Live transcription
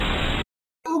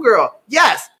schoolgirl.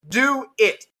 Yes, do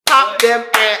it. Pop them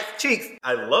ass cheeks.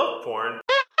 I love porn.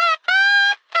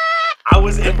 I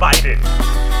was invited.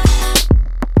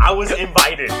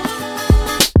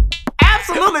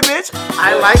 Absolutely, bitch.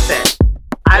 I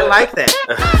like that.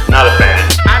 Not a fan.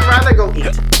 I'd rather go eat.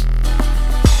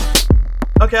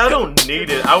 Okay, I don't need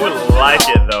it. I would like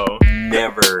it though.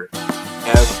 Never,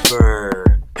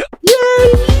 ever.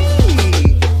 Yay!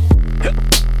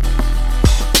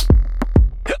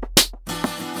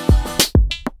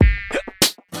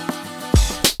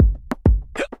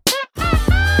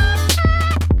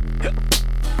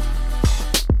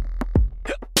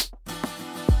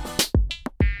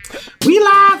 We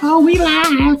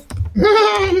live.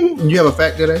 You have a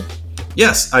fact today?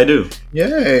 Yes, I do.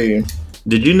 Yay.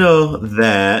 Did you know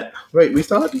that? Wait, we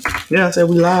started? Yeah, I said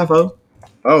we live, ho.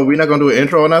 Oh, we're not going to do an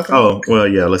intro or nothing? Oh, well,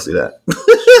 yeah, let's do that.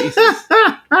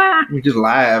 We just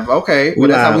live. Okay. Well, We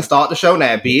that's live. how we start the show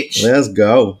now, bitch. Let's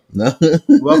go.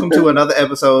 Welcome to another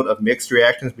episode of Mixed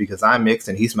Reactions because I'm Mixed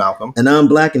and he's Malcolm. And I'm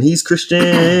black and he's Christian.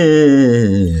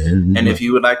 And if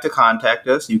you would like to contact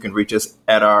us, you can reach us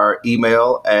at our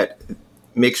email at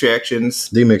Mixed Reactions.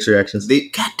 The Mixed Reactions.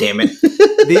 God damn it.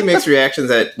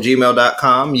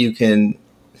 themixedreactions@gmail.com. You can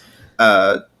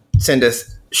send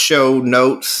us show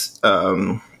notes,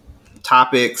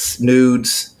 topics,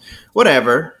 nudes,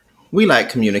 whatever. We like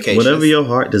communication. Whatever your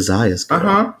heart desires.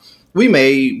 Girl. We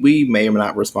may or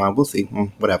not respond. We'll see.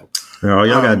 Whatever. All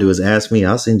y'all gotta do is ask me.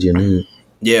 I'll send you a nude.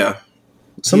 Yeah.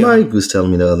 Somebody was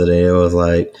telling me the other day, it was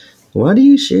like, why do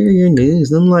you share your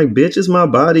nudes? And I'm like, bitch, it's my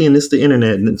body and it's the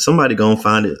internet. And somebody gonna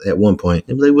find it at one point.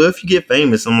 And be like, well, if you get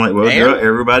famous, I'm like, well, Damn. girl,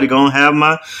 everybody gonna have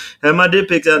my dick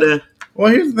pics out there.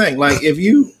 Well, here's the thing. Like, if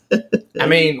you, I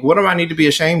mean, what do I need to be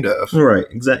ashamed of? Right,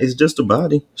 exactly. It's just a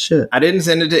body. Shit. I didn't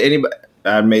send it to anybody.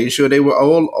 I made sure they were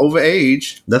all over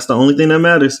age. That's the only thing that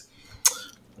matters.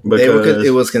 Because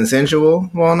It was consensual.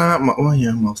 Well,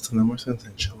 yeah, most of them were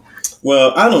consensual.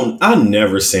 Well, I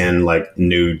never send like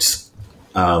nudes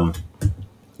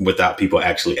without people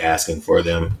actually asking for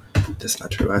them. That's not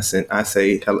true. I say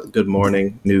hello, good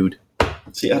morning, nude.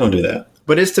 See, I don't do that.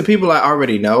 But it's to people I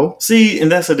already know. See,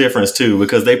 and that's a difference too,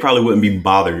 because they probably wouldn't be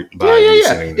bothered by you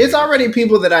sending It's them. already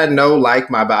people that I know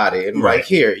like my body. And Right. like,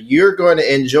 here, you're going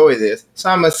to enjoy this. So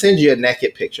I'm going to send you a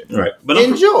naked picture. Right. But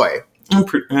Enjoy.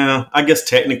 I guess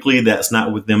technically that's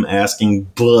not with them asking,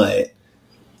 but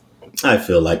I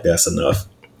feel like that's enough.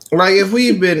 Like, if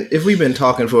we've been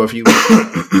talking for a few weeks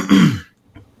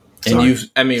and we've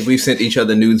sent each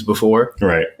other nudes before.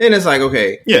 Right. And it's like,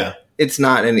 okay, Yeah. it's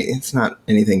not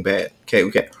anything bad.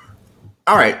 Okay.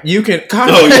 All right, you can.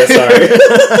 Oh, yeah,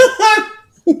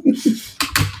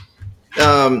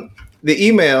 sorry. The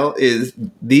email is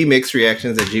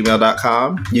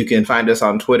themixedreactions@gmail.com. You can find us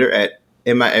on Twitter at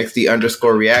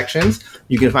MIXD_reactions.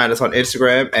 You can find us on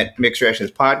Instagram at Mixed Reactions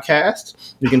Podcast.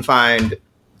 You can find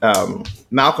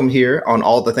Malcolm here on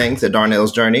all the things at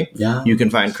Darnell's Journey. Yeah. You can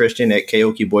find Christian at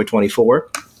KaokiBoy24.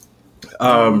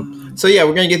 So yeah,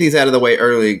 we're gonna get these out of the way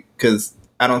early because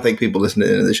I don't think people listen to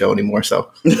the end of the show anymore.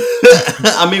 So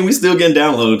I mean, we still getting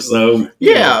downloads, so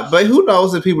yeah, but who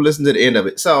knows if people listen to the end of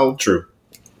it? So true.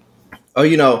 oh,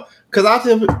 because I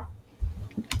tell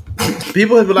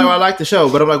people have been like, well, I like the show,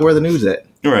 but I'm like, where the news at?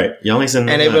 All right, y'all ain't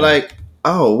sending. And they be like,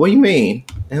 oh, what do you mean?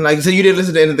 And like, so you didn't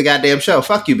listen to the end of the goddamn show?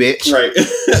 Fuck you, bitch. right?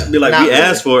 Be like, Not we really.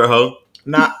 asked for it, ho.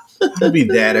 Not to be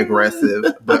that aggressive,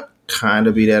 but kind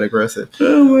of be that aggressive.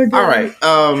 Oh my god.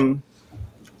 All right.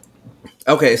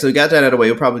 Okay, so we got that out of the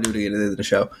way. We'll probably do it at the end of the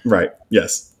show. Right.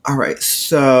 Yes. All right.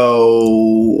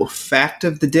 So, fact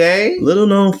of the day. Little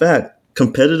known fact,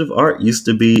 competitive art used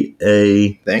to be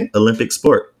a Thing. Olympic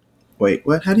sport. Wait,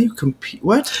 what? How do you compete?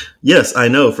 What? Yes, I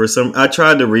know. I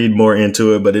tried to read more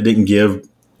into it, but it didn't give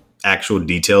actual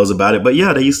details about it. But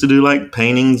yeah, they used to do like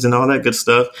paintings and all that good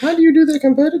stuff. How do you do that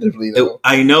competitively, though?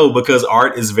 I know, because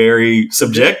art is very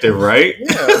subjective, right?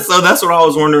 Yeah. So that's what I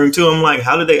was wondering too. I'm like,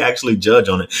 how do they actually judge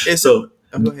on it?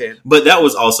 Go ahead. But that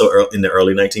was also in the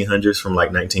early 1900s, from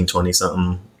like 1920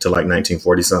 something to like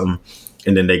 1940 something.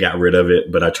 And then they got rid of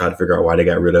it, but I tried to figure out why they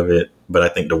got rid of it. But I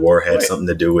think the war had something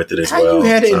to do with it as How well. you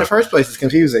had it in So- the first place is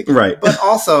confusing. Right. But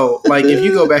also, like, if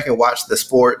you go back and watch the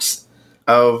sports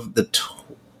of the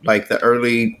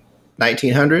early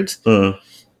 1900s,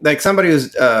 like somebody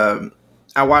was, I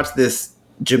watched this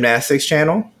gymnastics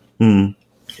channel, and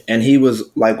he was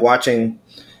like watching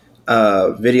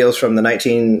videos from the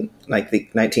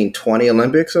 1920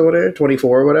 Olympics or whatever,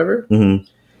 24 or whatever,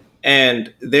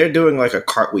 and they're doing like a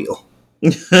cartwheel.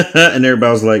 And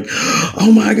everybody was like,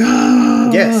 oh my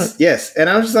God. Yes. And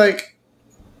I was just like,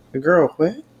 girl,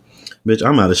 what? Bitch,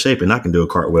 I'm out of shape and I can do a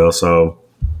cartwheel, so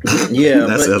Yeah, that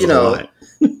but says you a know, lot.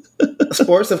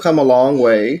 sports have come a long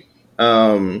way.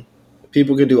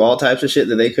 People can do all types of shit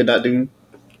that they could not do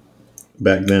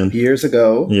back then, years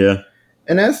ago. Yeah.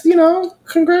 And that's,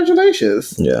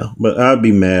 congratulations. Yeah. But I'd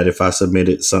be mad if I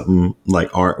submitted something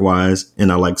like art wise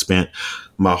and I like spent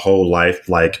my whole life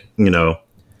I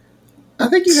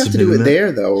think you have to do it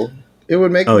there though. It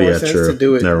would make more sense to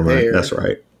do it Never mind. there. That's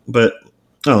right. But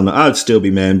I don't know. I'd still be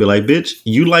mad and be like, bitch,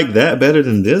 you like that better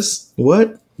than this?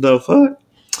 What the fuck?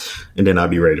 And then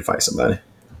I'd be ready to fight somebody.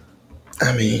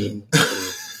 I mean,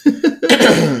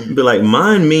 be like,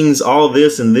 mine means all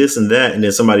this and this and that. And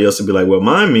then somebody else would be like, well,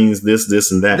 mine means this,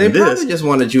 this, and that. They and probably this. just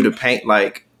wanted you to paint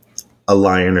like a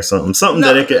lion or something. Something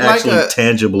that it could actually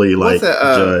tangibly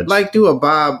judge. Like do a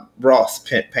Bob Ross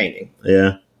painting.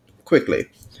 Yeah. Quickly.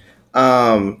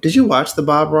 Did you watch the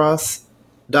Bob Ross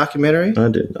documentary? I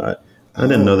did not. I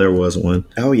didn't know there was one.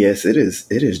 Oh yes, it is.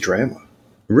 It is drama.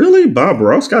 Really? Bob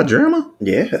Ross got drama?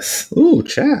 Yes. Ooh,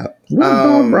 chap. What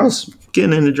Bob Ross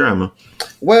getting into drama?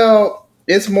 Well,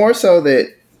 it's more so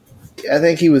that I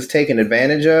think he was taken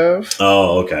advantage of.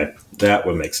 Oh, okay. That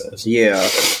would make sense. Yeah.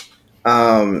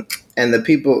 And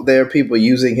there are people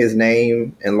using his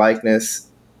name and likeness,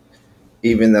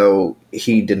 even though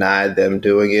he denied them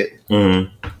doing it. Mm-hmm.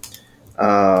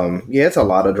 Yeah, it's a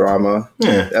lot of drama.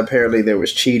 Yeah. Apparently there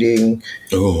was cheating.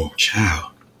 Oh,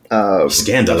 chow.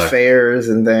 Scandal. Affairs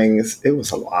and things. It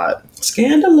was a lot.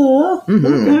 Scandal.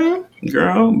 Mm-hmm. Okay.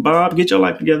 Girl, Bob, get your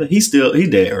life together. He's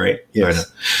dead, right? Yes. Right.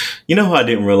 You know who I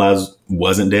didn't realize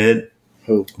wasn't dead?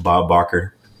 Who? Bob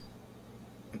Barker.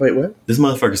 Wait, what? This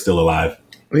motherfucker's still alive.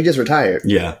 He just retired.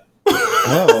 Yeah.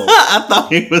 Oh. I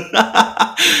thought he was.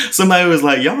 Somebody was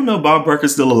like, y'all know Bob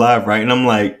Barker's still alive, right? And I'm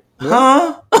like,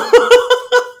 huh?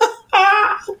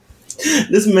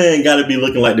 This man got to be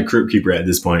looking like the Crypt Keeper at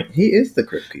this point. He is the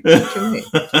Crypt Keeper. What you mean?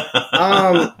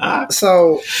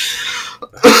 So,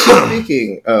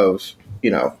 speaking of,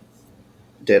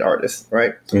 dead artists,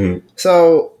 right? Mm-hmm.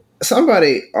 So,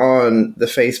 somebody on the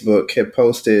Facebook had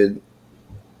posted,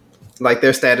 like,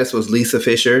 their status was Lisa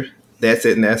Fisher. That's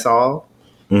it and that's all.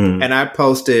 Mm-hmm. And I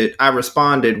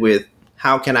responded with,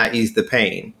 how can I ease the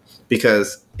pain?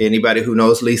 Because anybody who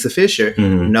knows Lisa Fisher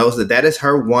knows that is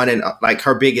her one and like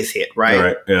her biggest hit, right?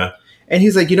 Right. Yeah. And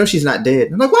he's like, she's not dead.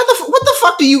 I'm like, what the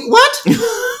fuck do you? What?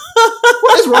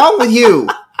 What is wrong with you?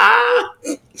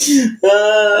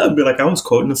 I'd be like, I was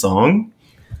quoting a song.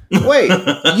 Wait,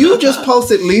 you just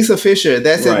posted Lisa Fisher.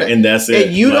 That's right, it, and that's it.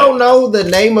 And you don't know the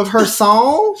name of her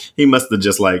song? He must have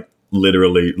just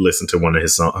literally listened to one of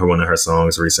her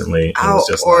songs recently. And was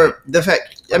just the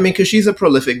fact, because she's a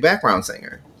prolific background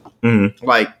singer.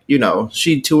 Mm-hmm.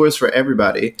 She tours for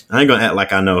everybody. I ain't gonna act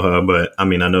like I know her, but I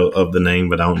know of the name,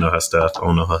 but I don't know her stuff. I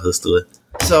don't know her history.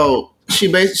 So she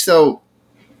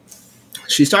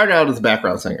started out as a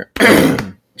background singer.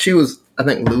 She was, I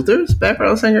think, Luther's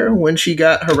background singer when she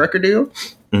got her record deal.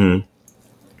 Mm-hmm.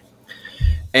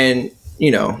 And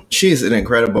she's an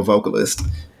incredible vocalist,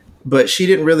 but she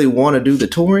didn't really want to do the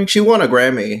touring. She won a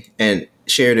Grammy and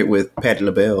shared it with Patti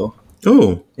LaBelle.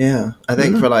 Oh, yeah, I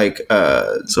think for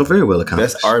so very well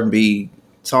accomplished. Best R&B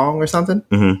song or something.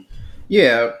 Mm-hmm.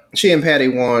 Yeah, she and Patti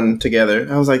won together.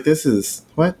 I was like, this is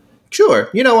what? Sure,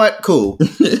 you know what? Cool.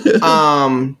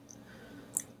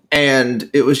 And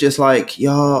it was just like,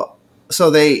 y'all.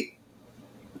 So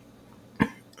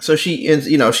she is,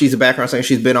 she's a background singer.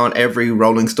 She's been on every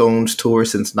Rolling Stones tour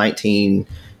since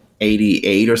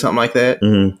 1988 or something like that.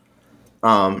 Mm-hmm.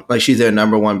 She's their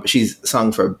number one. She's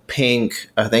sung for Pink.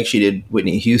 I think she did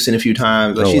Whitney Houston a few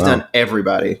times. She's done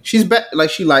everybody. She's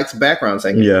she likes background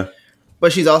singing. Yeah,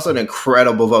 but she's also an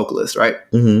incredible vocalist, right?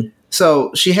 Mm-hmm.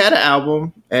 So she had an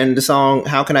album, and the song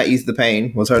 "How Can I Ease the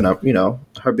Pain" was her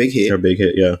big hit. Her big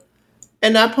hit, yeah.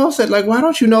 And I posted why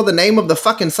don't you know the name of the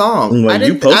fucking song? Like,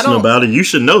 you posting about it, you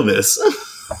should know this.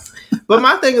 But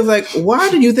my thing is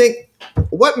why did you think?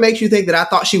 What makes you think that I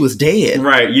thought she was dead?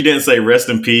 Right. You didn't say rest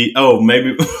in peace. Oh,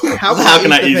 maybe. How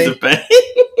can I ease the pain?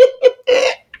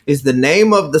 Is the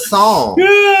name of the song.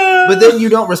 But then you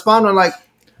don't respond on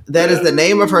that is the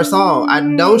name of her song. I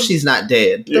know she's not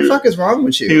dead. The fuck is wrong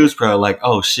with you? He was probably like,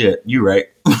 oh shit, you right.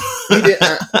 He did,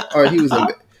 or he was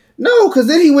no, because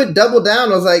then he went double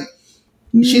down. I was like,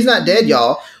 she's not dead,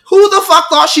 y'all. Who the fuck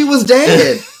thought she was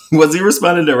dead? Was he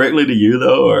responding directly to you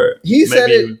though, or he said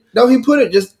it? No, he put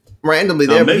it just randomly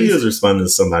there. Maybe he was responding to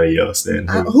somebody else then.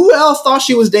 Who else thought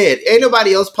she was dead? Ain't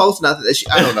nobody else post nothing that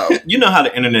I don't know. You know how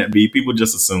the internet be. People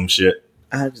just assume shit.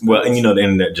 And the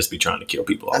internet just be trying to kill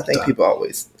people all the time.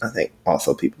 I think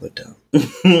also people are dumb.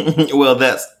 Well,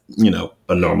 that's,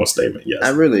 a normal statement, yes. I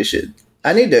really should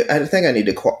I think I need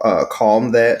to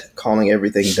calm that, calling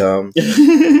everything dumb.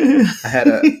 I had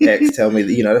an ex tell me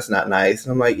that, that's not nice.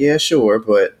 And I'm like, yeah, sure,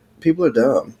 but people are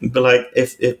dumb. But like,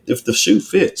 if the shoe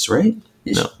fits, right?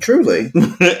 No. Truly.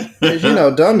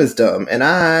 Because, dumb is dumb. And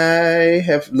I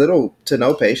have little to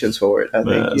no patience for it. I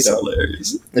think, that's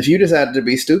hilarious. If you decided to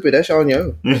be stupid, that's on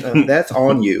you. That's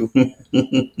on you.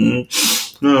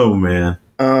 Oh, man.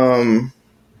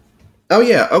 Oh,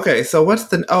 yeah. Okay. So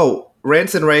what's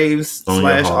Rants and Raves / All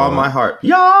My Heart.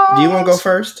 Yeah. Do you want to go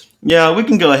first? Yeah, we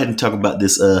can go ahead and talk about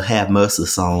this Have Mercy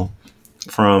song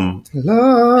from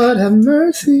Lord Have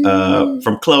Mercy.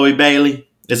 From Chloe Bailey.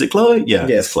 Is it Chloe? Yeah,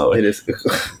 yes, it's Chloe. It is.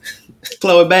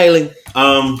 Chloe Bailey.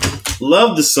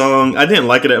 Love the song. I didn't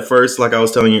like it at first, like I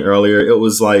was telling you earlier. It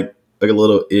was like a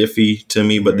little iffy to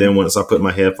me, but then once I put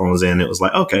my headphones in, it was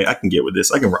like, okay, I can get with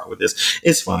this. I can rock with this.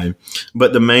 It's fine.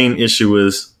 But the main issue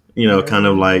is, kind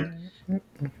of like,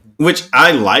 which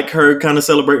I like her kind of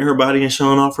celebrating her body and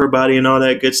showing off her body and all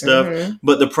that good stuff. Mm-hmm.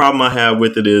 But the problem I have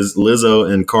with it is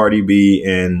Lizzo and Cardi B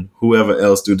and whoever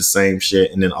else do the same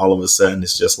shit. And then all of a sudden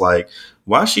it's just like,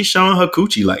 why is she showing her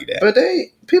coochie like that? But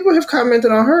people have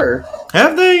commented on her.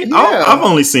 Have they? Yeah. I've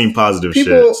only seen positive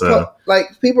shit. So.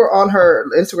 People on her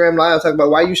Instagram live talk about,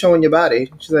 why are you showing your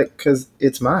body? She's like, because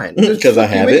it's mine. Because I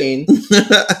have it.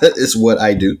 It's what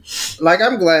I do. Like,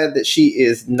 I'm glad that she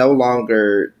is no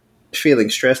longer feeling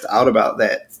stressed out about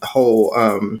that whole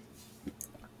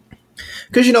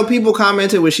because people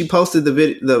commented when she posted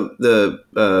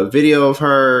the video of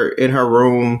her in her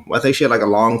room. I think she had like a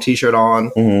long t-shirt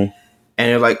on, and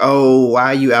they're like, oh, why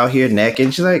are you out here naked?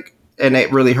 And she's like, and it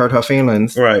really hurt her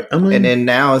feelings, right? And then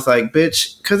now it's like,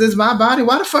 bitch, because it's my body,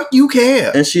 why the fuck you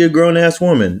care? And she a grown-ass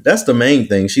woman. That's the main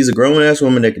thing. She's a grown-ass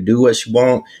woman that can do what she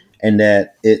want, and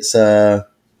that it's her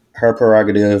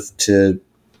prerogative to,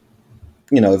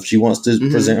 if she wants to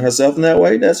present herself in that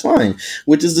way, that's fine.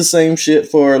 Which is the same shit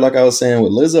for, like I was saying,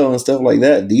 with Lizzo and stuff like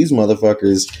that. These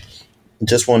motherfuckers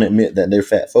just won't admit that they're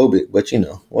fat phobic, but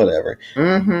whatever.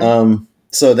 Mm-hmm.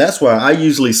 So that's why I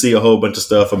usually see a whole bunch of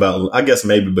stuff about, I guess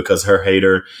maybe because her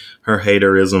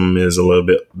haterism is a little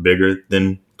bit bigger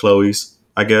than Chloe's,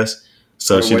 I guess.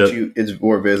 So it's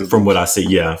more visible. From what I see,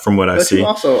 yeah. From what I see. But you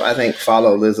also, I think,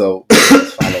 follow Lizzo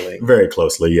following. Very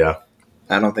closely, yeah.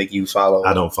 I don't think you follow.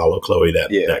 I don't follow Chloe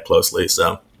that closely,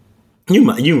 so you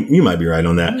might be right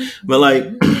on that. But like,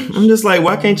 I'm just like,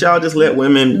 why can't y'all just let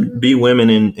women be women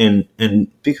and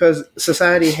because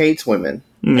society hates women.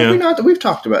 Yeah, we've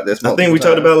talked about this. I think we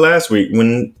talked about it last week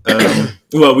when.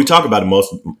 Well, we talk about it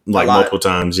multiple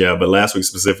times, yeah. But last week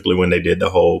specifically when they did the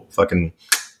whole fucking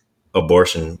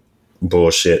abortion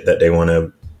bullshit that they want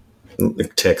to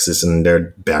Texas and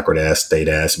their backward ass state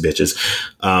ass bitches.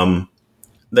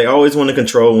 They always want to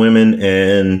control women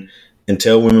and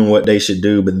tell women what they should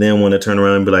do, but then want to turn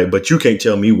around and be like, but you can't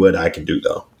tell me what I can do,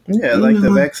 though. Yeah, like the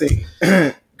vaccine.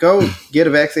 Go get a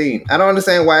vaccine. I don't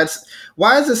understand why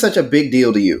is it such a big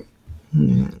deal to you?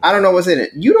 I don't know what's in it.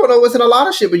 You don't know what's in a lot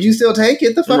of shit, but you still take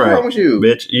it. The fuck wrong with you?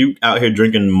 Bitch, you out here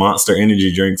drinking Monster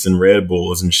energy drinks and Red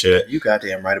Bulls and shit. You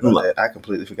goddamn right about that. I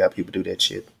completely forgot people do that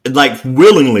shit. Like,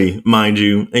 willingly, mind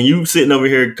you. And you sitting over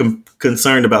here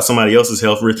concerned about somebody else's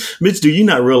health risk. Bitch, do you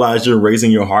not realize you're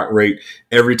raising your heart rate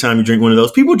every time you drink one of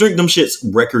those? People drink them shits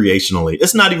recreationally.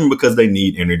 It's not even because they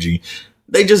need energy.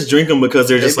 They just drink them because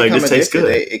they're just like, this tastes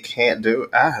good. It can't do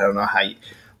it. I don't know how you...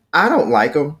 I don't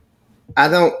like them. I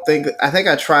think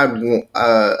I tried,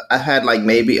 I had like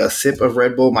maybe a sip of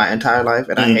Red Bull my entire life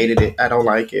and I hated it. I don't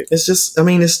like it. It's just,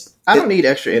 I don't need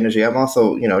extra energy. I'm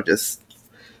also, just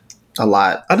a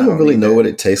lot. I don't really know what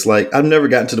it tastes like. I've never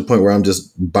gotten to the point where I'm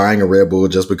just buying a Red Bull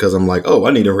just because I'm like, oh,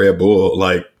 I need a Red Bull.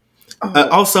 Like,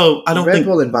 also, I don't think... Red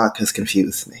Bull and vodka's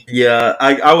confused me. Yeah,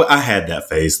 I had that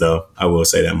phase though. I will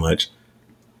say that much.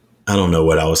 I don't know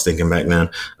what I was thinking back then.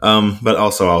 But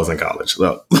also I was in college.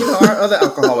 So. Our other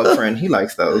alcoholic friend, he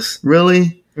likes those.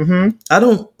 Really? Mm-hmm. I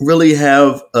don't really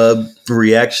have a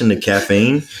reaction to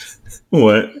caffeine.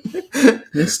 What?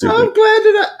 You're stupid. I'm glad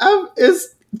that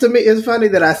to me, it's funny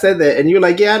that I said that, and you're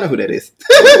like, yeah, I know who that is.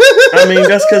 I mean,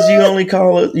 that's because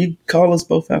you call us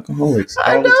both alcoholics.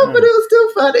 I know, but it was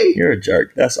still funny. You're a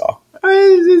jerk. That's all.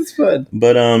 It's fun.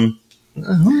 But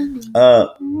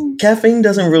caffeine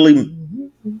doesn't really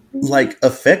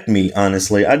affect me,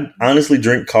 honestly. I honestly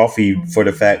drink coffee for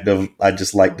the fact of I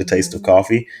just like the taste of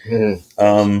coffee.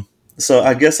 Mm. So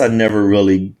I guess I never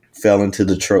really fell into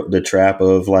the trap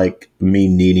of me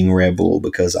needing Red Bull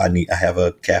because I have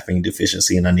a caffeine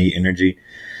deficiency and I need energy.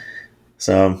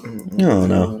 So I don't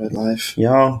know. Life.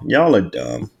 Y'all are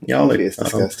dumb. Y'all are It's dumb.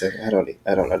 disgusting.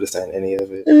 I don't understand any of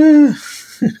it.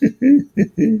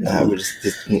 I would just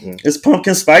It's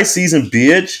pumpkin spice season,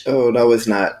 bitch. Oh no, it's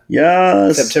not.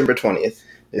 Yes. September 20th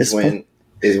is when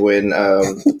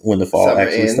when the fall summer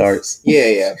actually ends. starts.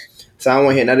 Yeah. So I don't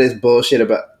want to hear none of this bullshit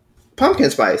about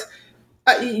pumpkin spice.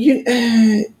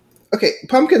 Okay,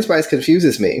 pumpkin spice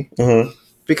confuses me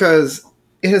because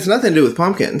it has nothing to do with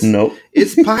pumpkins. Nope.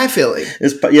 It's pie filling.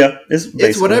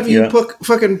 It's whatever you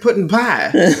fucking put in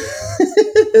pie.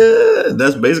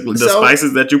 That's basically the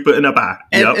spices that you put in a pie.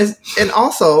 And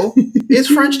also, it's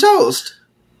French toast.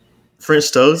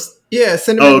 French toast? Yeah,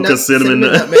 cinnamon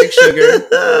nutmeg, sugar,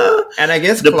 and I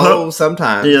guess cloves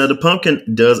sometimes. Yeah, the pumpkin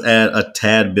does add a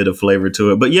tad bit of flavor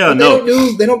to it, but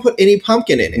they don't put any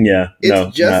pumpkin in it. Yeah,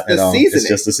 it's just the seasoning. It's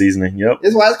just the seasoning. Yep.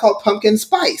 That's why it's called pumpkin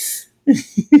spice.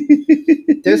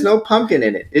 There's no pumpkin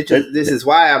in it. This is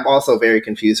why I'm also very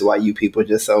confused why you people are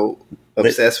just so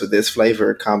obsessed with this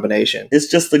flavor combination. It's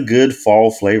just a good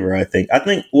fall flavor, I think.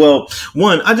 Well,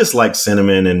 one, I just like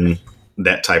cinnamon and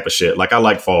that type of shit. Like I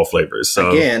like fall flavors.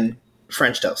 So again,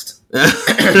 French toast.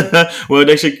 Well,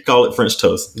 they should call it French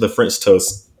toast. The French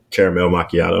toast caramel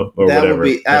macchiato or that whatever. Would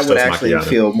be, I would actually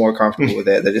feel more comfortable with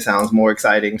that. That just sounds more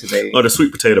exciting to me. Or the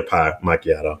sweet potato pie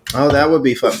macchiato. Oh, that would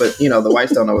be fun. But the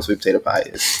whites don't know what sweet potato pie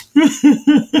is.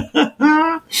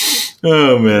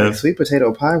 Oh man, like, sweet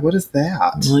potato pie. What is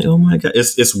that? Like, oh my god,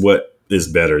 it's what is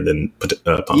better than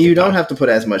pumpkin You don't pie. have to put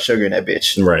as much sugar in that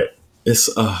bitch. Right.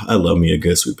 I love me a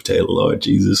good sweet potato, Lord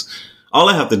Jesus. All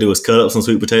I have to do is cut up some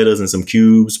sweet potatoes in some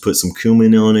cubes, put some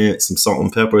cumin on it, some salt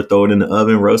and pepper, throw it in the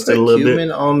oven, roast it a little bit.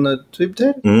 Cumin on the sweet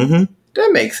potato? Mm-hmm. That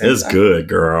makes sense. It's good,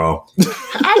 girl.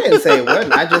 I didn't say it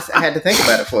wasn't. I just had to think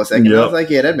about it for a second. Yep. I was like,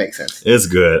 yeah, that makes sense. It's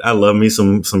good. I love me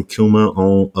some cumin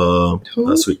on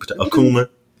a sweet potato. Cumin.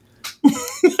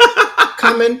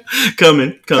 Cumin.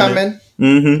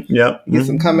 Mm-hmm. Yep. Get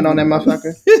some cumin on that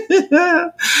motherfucker.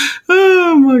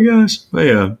 Oh my gosh. But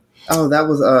yeah. Oh, that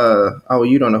was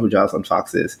you don't know who Jocelyn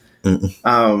Fox is.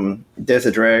 There's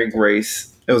a drag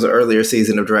race. It was an earlier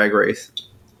season of Drag Race.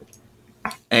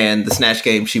 And the Snatch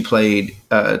Game, she played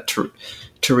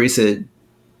Teresa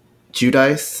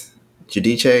Giudice.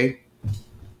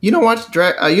 You don't watch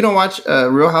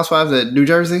Real Housewives of New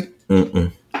Jersey?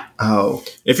 Mm-mm. Oh.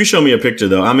 If you show me a picture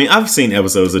though, I mean I've seen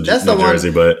episodes of New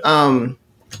Jersey, but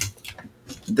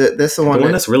that's the one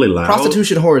that's really loud.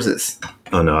 Prostitution Horses.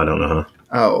 Oh no, I don't know, huh?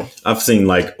 Oh. I've seen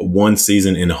like one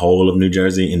season in the whole of New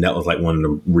Jersey, and that was like one of the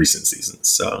recent seasons.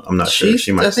 So I'm not sure.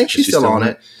 I think she's still on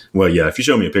it. Well, yeah, if you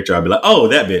show me a picture, I'll be like, oh,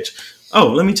 that bitch. Oh,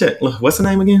 let me check. What's the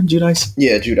name again? Giudice?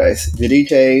 Yeah, Giudice.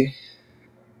 Giudice.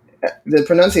 The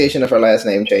pronunciation of her last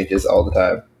name changes all the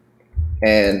time.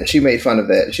 And she made fun of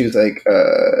that. She was like,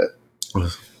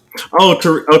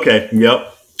 okay.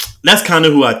 Yep. That's kind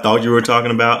of who I thought you were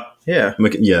talking about. Yeah.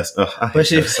 Yes. But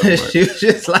she was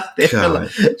just like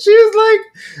that. She was like,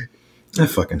 I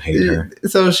fucking hate her.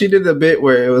 So she did the bit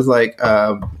where it was like,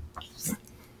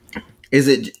 is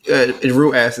it,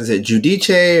 Rue asked, is it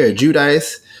Giudice or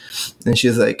Giudice? And she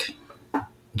was like,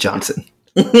 Johnson.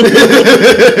 Oh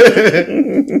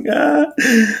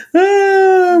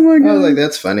my god! I was like,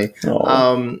 that's funny.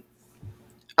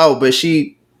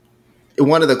 But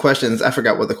one of the questions, I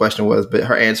forgot what the question was, but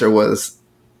her answer was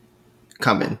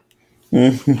coming.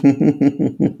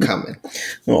 Coming.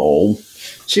 Oh,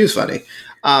 she was funny.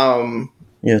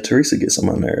 Yeah, Teresa gets on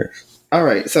my nerves. All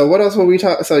right, so what else were we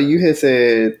talking? So you had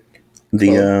said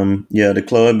the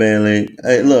Chloe Bailey.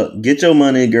 Hey, look, get your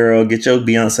money, girl. Get your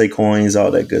Beyonce coins,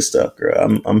 all that good stuff,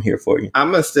 girl. I'm here for you. I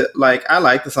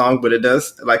like the song, but it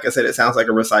does, like I said, it sounds like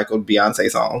a recycled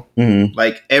Beyonce song. Mm-hmm.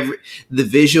 Like the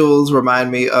visuals remind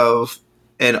me of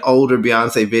an older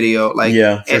Beyonce video. Like,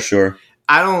 yeah, for sure.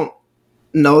 I don't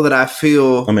know that I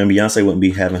feel. I mean, Beyonce wouldn't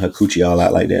be having her coochie all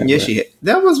out like that. Yeah,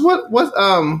 that was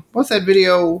what's that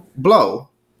video? Blow.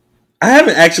 I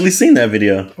haven't actually seen that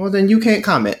video. Well, then you can't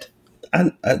comment. I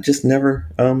just never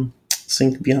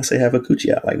seen Beyonce have a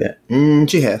coochie out like that.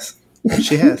 She has.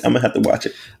 I'm gonna have to watch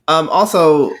it.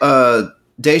 Also,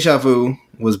 Deja Vu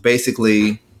was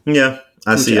basically I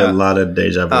see a lot of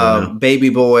Deja Vu. Baby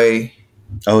Boy.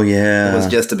 Oh yeah, was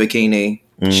just a bikini.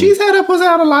 She's had her pussy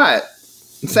out a lot.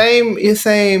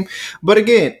 Same. But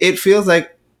again, it feels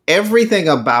like everything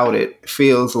about it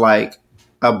feels like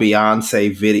a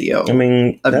Beyonce video. I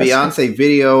mean, Beyonce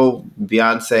video,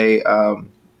 Beyonce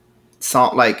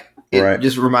song, like it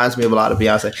just reminds me of a lot of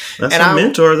Beyonce. That's her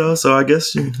mentor though, so I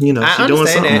guess she's doing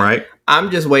something right.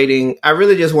 I'm just waiting. I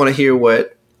really just want to hear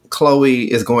what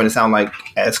Chloe is going to sound like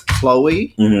as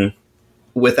Chloe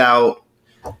without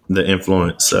the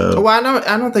influence. So Well,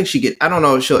 I don't think I don't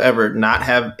know if she'll ever not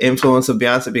have influence of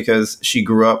Beyonce because she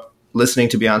grew up listening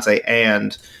to Beyonce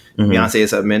and Beyonce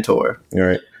is a mentor.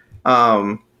 Right.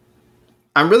 I'm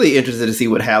really interested to see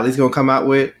what Halle's going to come out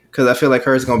with because I feel like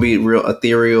hers is going to be real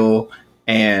ethereal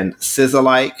and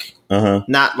SZA-like.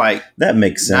 Not like that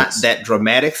makes sense. Not that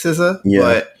dramatic SZA,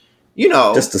 but you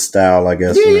know, just the style, I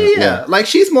guess. Yeah. Like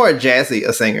she's more jazzy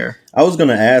a singer. I was going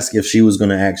to ask if she was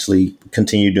going to actually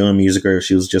continue doing music or if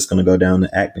she was just going to go down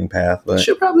the acting path. But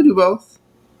she'll probably do both.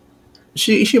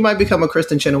 She might become a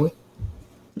Kristen Chenoweth.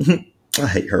 I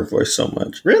hate her voice so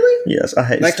much. Really? Yes, I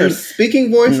hate like her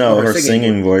speaking voice. No, her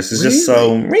singing voice is just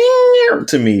so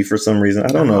to me for some reason. I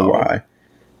don't know why.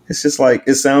 It's just like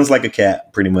it sounds like a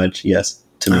cat, pretty much. Yes,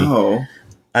 to me. Oh,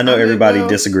 I know everybody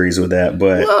disagrees with that,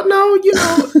 but no, you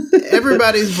know,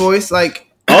 everybody's voice like.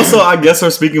 Also, I guess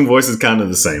her speaking voice is kind of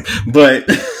the same, but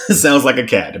it sounds like a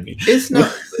cat to me. It's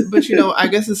not, but you know, I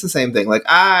guess it's the same thing. Like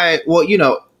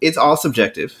it's all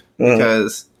subjective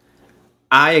because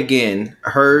I again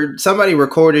heard somebody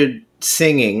recorded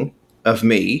singing of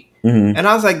me, and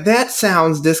I was like, that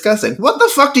sounds disgusting. What the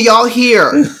fuck do y'all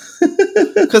hear?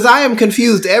 Because I am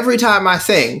confused every time I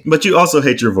sing. But you also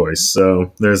hate your voice,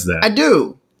 so there's that. I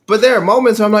do. But there are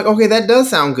moments where I'm like, okay, that does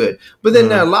sound good. But then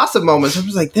there are lots of moments where I'm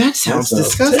just like, that sounds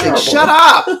disgusting. Terrible. Shut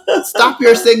up. Stop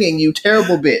your singing, you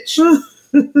terrible bitch.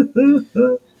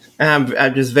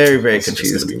 I'm just very, very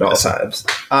confused at all times.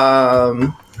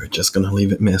 We're just going to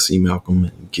leave it messy, Malcolm,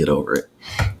 and get over it.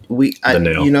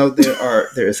 You know,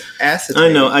 there's acetate.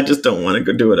 I know. I just don't want to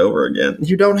go do it over again.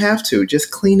 You don't have to.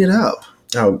 Just clean it up.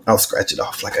 I'll scratch it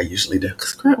off like I usually do.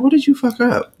 What did you fuck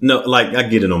up? No, like I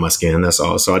get it on my skin. That's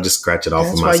all. So I just scratch it off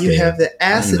of my skin. That's why you have the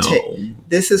acetate.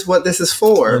 This is what this is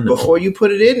for. Before you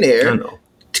put it in there,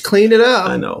 to clean it up.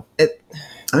 I know.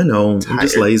 I know. I'm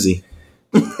just lazy.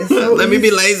 So Let me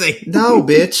be lazy. No,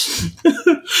 bitch.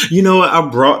 You know what? I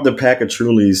brought the pack of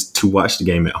Trulies to watch the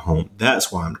game at home.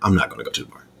 That's why I'm not going to go to the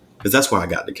bar. Because that's why I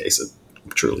got the case of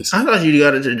Trulies. I thought you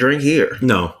got it to drink here.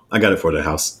 No, I got it for the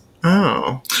house.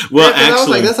 Oh. Well, actually, I was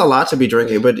like, that's a lot to be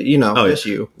drinking, but you know, that's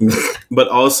you. But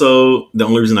also, the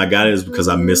only reason I got it is because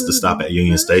I missed the stop at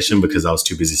Union Station because I was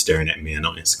too busy staring at men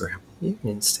on Instagram.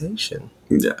 Union Station?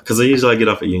 Yeah, because I usually get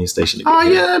off at Union Station. Oh,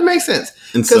 yeah, that makes sense.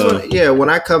 Because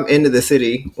when I come into the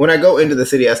city, when I go into the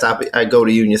city, I go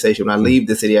to Union Station. When I leave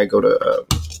the city, I go to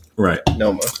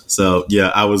Noma. So, yeah,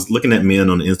 I was looking at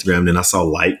men on Instagram, then I saw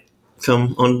light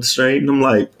come on the street, and I'm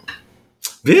like,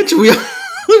 bitch,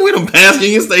 we done passed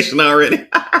Union Station already.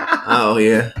 Oh,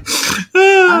 yeah.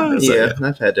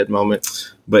 I've had that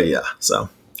moment. But yeah, so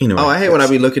anyway. Oh, I hate when I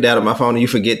be looking down at my phone and you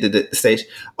forget the station.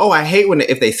 Oh, I hate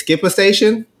if they skip a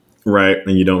station. Right,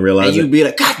 and you don't realize and you be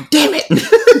like, God damn it.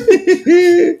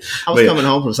 I was coming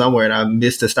home from somewhere and I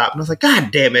missed a stop and I was like,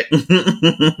 God damn it.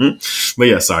 But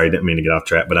yeah, sorry, didn't mean to get off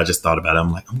track, but I just thought about it.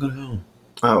 I'm like, I'm going to go.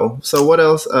 Oh, so what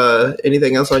else?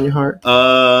 Anything else on your heart?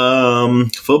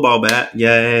 Football bat.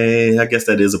 Yay. I guess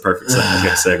that is a perfect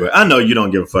segue. I know you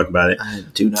don't give a fuck about it. I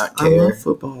do not care. I love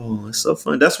football. It's so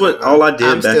fun. That's what all I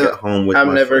did at home with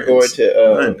I'm never friends. going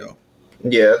to. I know.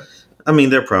 Yeah. I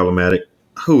mean, they're problematic.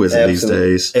 Who is it these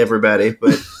days? Everybody,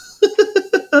 but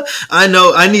I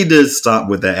know I need to stop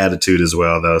with that attitude as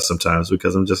well, though, sometimes,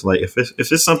 because I'm just like, if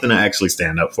it's something I actually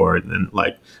stand up for, then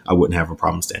like I wouldn't have a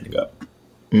problem standing up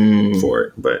for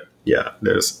it. But yeah,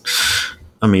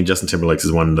 Justin Timberlake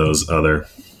is one of those other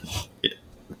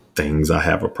things I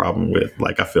have a problem with.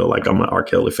 Like, I feel like I'm an R.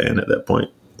 Kelly fan at that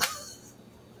point.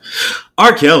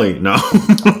 R. Kelly, no.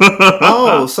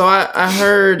 Oh, so I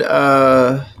heard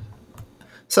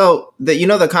so that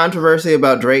the controversy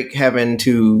about Drake having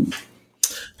to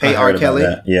pay R. Kelly.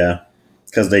 Yeah,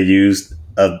 because they used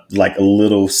a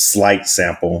little slight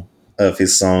sample of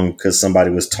his song because somebody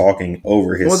was talking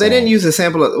over his song. They didn't use a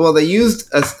sample. They used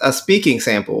a speaking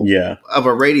sample of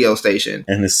a radio station.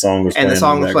 And his song was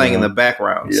playing in the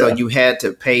background. Yeah. So you had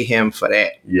to pay him for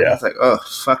that. Yeah. I was like, oh,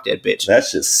 fuck that bitch. That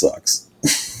shit sucks.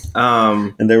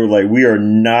 And they were like, we are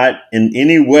not in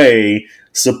any way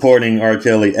supporting R.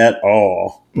 Kelly at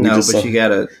all. You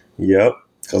gotta. Yep.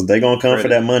 Because they're going to come for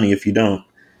that money if you don't.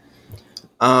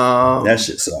 That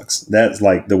shit sucks. That's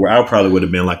like I probably would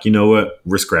have been like, you know what?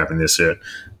 We're scrapping this shit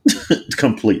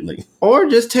completely. Or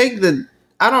just take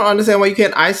I don't understand why you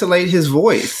can't isolate his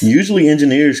voice. Usually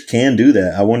engineers can do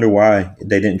that. I wonder why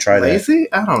they didn't try that.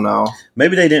 Lazy? I don't know.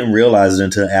 Maybe they didn't realize it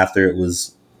until after it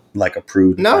was like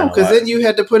approved. No, because then you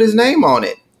had to put his name on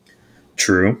it.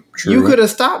 True. You could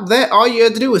have stopped that. All you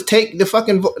had to do was take the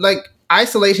fucking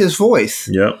isolate his voice.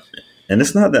 Yep. And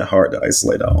it's not that hard to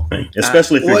isolate the whole thing,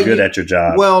 especially if you're good at your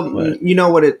job. Well, you know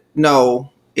what?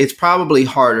 No, it's probably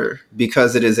harder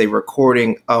because it is a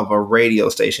recording of a radio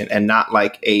station and not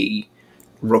like a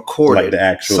recorded Like the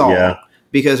actual song. yeah.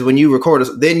 Because when you record,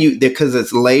 then because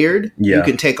it's layered, you Yeah.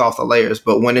 can take off the layers.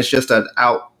 But when it's just an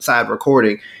outside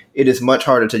recording, it is much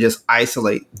harder to just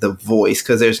isolate the voice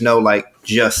because there's no like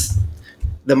just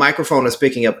the microphone is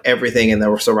picking up everything in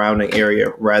the surrounding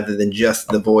area rather than just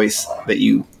the voice that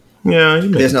you. Yeah, you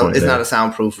make There's a no. point It's there. not a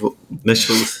soundproof. They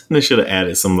should have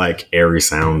added some like airy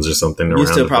sounds or something around You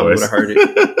still the probably would voice. have heard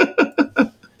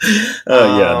it.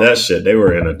 Yeah, that shit. They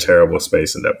were in a terrible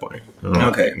space at that point.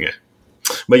 Okay. Yeah.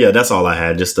 But yeah, that's all I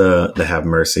had. Just to have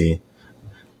mercy.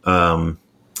 And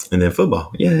then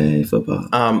football. Yay, football.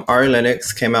 Ari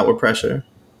Lennox came out with Pressure.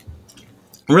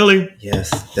 Really? Yes,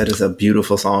 that is a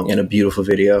beautiful song and a beautiful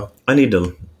video. I need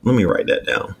to let me write that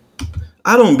down.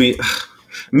 I don't be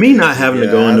me not having to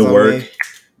go Eyes into on work. me.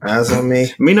 Eyes on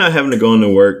me. Me not having to go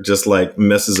into work just like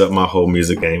messes up my whole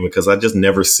music game because I just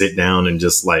never sit down and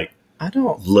just like I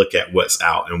don't. look at what's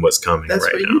out and what's coming That's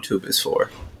right what now. YouTube is for.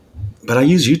 But I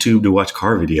use YouTube to watch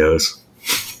car videos.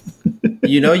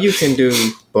 You know you can do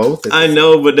both. I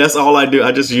know, but that's all I do.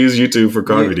 I just use YouTube for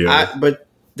car videos. But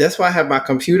that's why I have my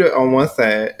computer on one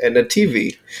side and the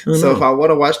TV. So if I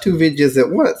want to watch two videos at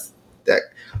once,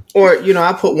 or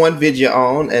I put one video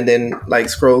on and then like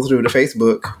scroll through the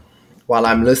Facebook while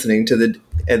I'm listening to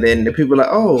and then the people are like,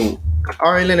 oh,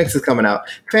 Ari Lennox is coming out.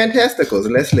 Fantasticals.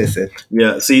 Let's listen.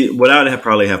 Yeah. See, what I'd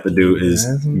probably have to do is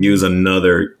use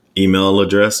another email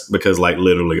address because like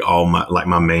literally all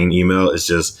my main email is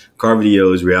just car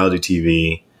videos, reality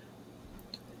TV,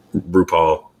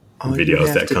 RuPaul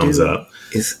videos that comes up.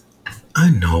 Is I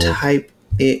know. type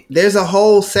it. There's a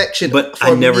whole section But for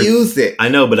I never music. I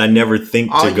know, but I never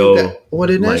think All to you go. well,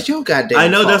 then that's like- your goddamn I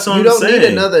know, fault. that's what you I'm don't need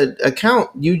saying. another account.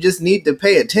 You just need to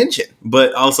pay attention.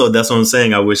 But also, that's what I'm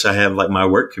saying. I wish I had like my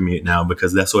work commute now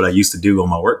because that's what I used to do on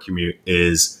my work commute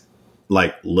is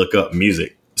like look up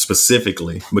music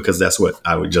specifically because that's what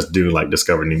I would just do, like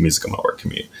discover new music on my work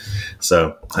commute.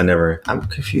 So I never I'm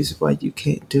confused why you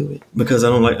can't do it. because I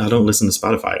don't listen to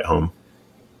Spotify at home.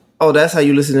 Oh, that's how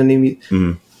you listen to new music.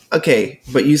 Mhm. Okay,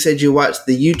 but you said you watched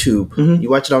the YouTube. Mhm. You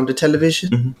watch it on the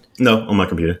television. No, on my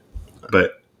computer.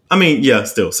 But I mean, yeah,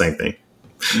 still same thing.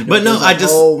 But no, There's a I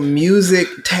just whole music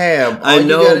tab. All I you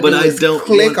know, gotta but do I is don't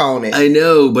click want- on it. I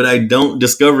know, but I don't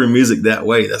discover music that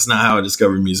way. That's not how I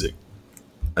discover music.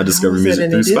 I discover is that music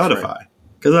any through different? Spotify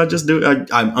because I just do.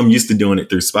 I'm used to doing it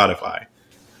through Spotify.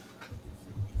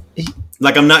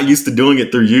 Like I'm not used to doing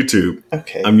it through YouTube.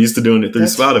 Okay, I'm used to doing it through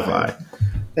That's Spotify.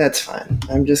 that's fine.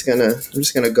 I'm just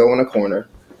gonna go in a corner.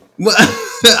 Well,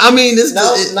 I mean,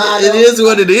 it is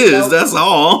what it is. Nope. That's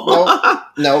all.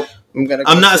 Nope. I'm gonna.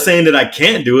 I'm not say saying that I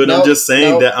can't do it. Nope, I'm just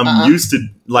saying nope, that I'm used to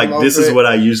like I'm this over is it. what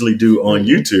I usually do on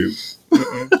YouTube.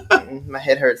 my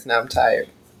head hurts now. I'm tired.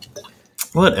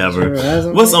 Whatever. Sure, eyes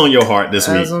on What's me. on your heart this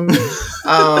week? Eyes on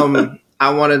me. I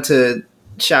wanted to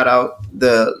shout out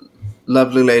the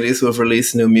lovely ladies who have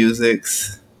released new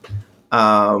musics.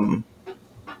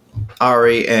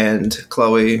 Ari and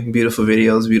Chloe, beautiful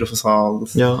videos, beautiful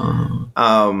songs. Yeah.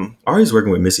 Ari's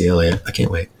working with Missy Elliott. I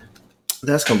can't wait.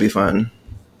 That's gonna be fun.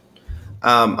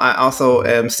 I also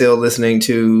am still listening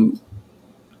to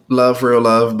 "Love Real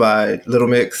Love" by Little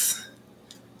Mix.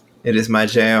 It is my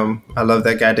jam. I love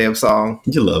that goddamn song.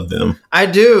 You love them. I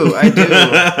do. I do. They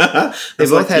That's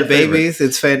both like had your favorite. babies.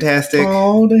 It's fantastic.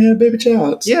 Oh, they have baby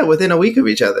childs. Yeah, within a week of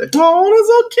each other. Oh, that's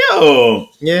so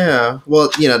cute. Yeah. Well,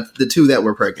 the two that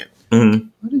were pregnant. Mm-hmm.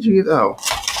 What did you give? Oh.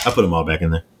 I put them all back in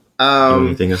there.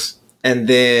 Anything else? And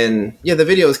then the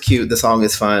video is cute. The song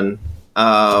is fun.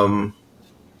 I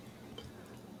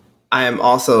am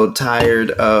also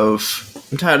tired of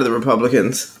the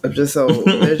Republicans. They're just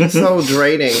so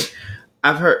draining.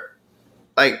 I've heard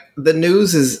like the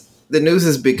news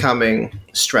is becoming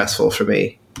stressful for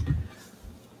me.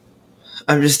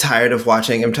 I'm just tired of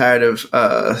watching. I'm tired of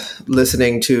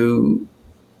listening to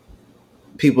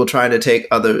people trying to take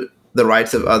the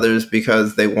rights of others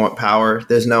because they want power.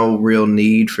 There's no real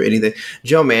need for anything.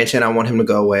 Joe Manchin, I want him to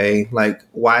go away. Like,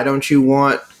 why don't you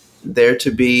want there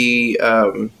to be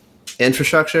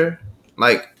infrastructure?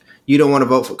 Like, you don't want to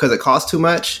vote because it costs too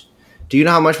much? Do you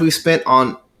know how much we've spent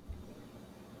on?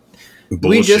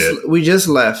 Bullshit. We just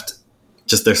left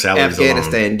Just their salaries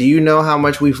Afghanistan. alone. Do you know how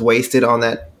much we've wasted on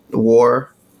that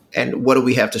war? And what do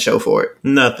we have to show for it?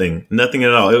 Nothing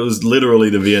at all. It was literally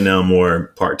the Vietnam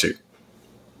War Part 2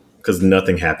 because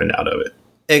nothing happened out of it.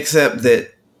 Except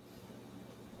that,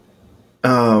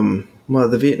 the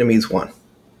Vietnamese won.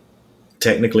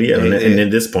 Technically, yeah. And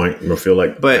at this point, I feel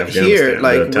like But here,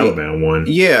 like, the Taliban won.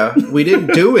 Yeah, we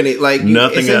didn't do any. Like,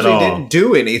 Nothing at essentially all. didn't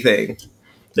do anything.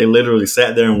 They literally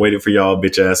sat there and waited for y'all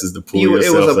bitch asses to pull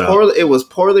yourselves out. It was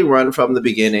poorly run from the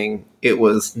beginning. It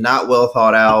was not well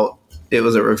thought out. It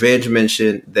was a revenge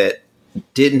mission that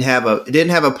didn't have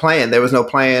a plan. There was no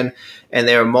plan, and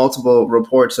there are multiple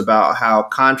reports about how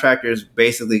contractors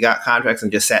basically got contracts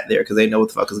and just sat there because they know what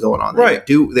the fuck is going on.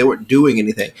 They weren't doing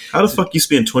anything. How the fuck you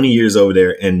spend 20 years over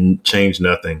there and change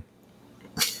nothing?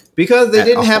 Because they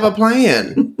didn't have a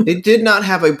plan. It did not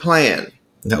have a plan.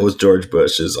 That was George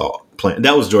Bush's plan.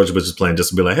 That was George Bush's plan, just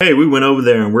to be like, hey, we went over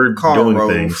there and we're doing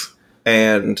things.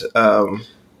 And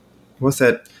what's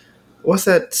that?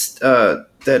 The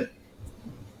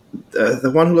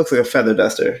one who looks like a feather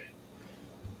duster.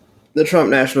 The Trump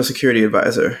National Security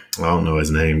Advisor. I don't know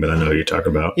his name, but I know who you're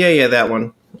talking about. Yeah, that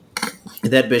one.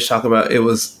 That bitch talking about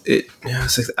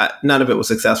none of it was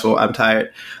successful. I'm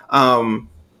tired.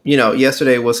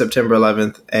 Yesterday was September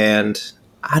 11th, and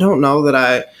I don't know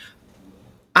that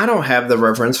I don't have the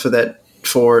reverence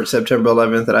for September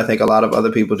 11th that I think a lot of other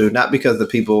people do. Not because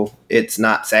it's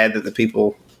not sad that the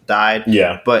people died.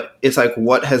 Yeah. But it's like,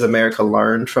 what has America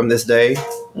learned from this day?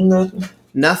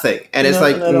 Nothing. And it's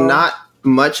like, not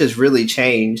much has really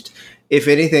changed. If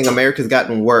anything, America's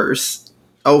gotten worse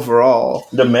overall.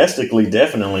 Domestically,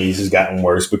 definitely has gotten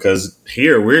worse because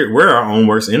here we're our own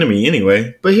worst enemy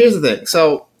anyway. But here's the thing.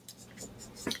 So,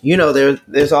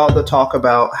 there's all the talk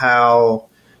about how,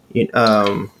 we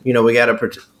got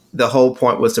the whole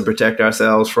point was to protect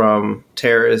ourselves from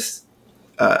terrorist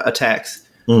attacks.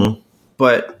 Mm-hmm.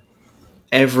 But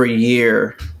every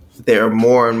year there are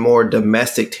more and more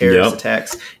domestic terrorist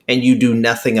attacks, and you do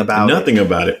nothing about it. Nothing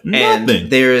about it. And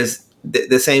there is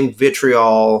the same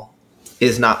vitriol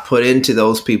is not put into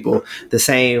those people. The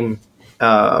same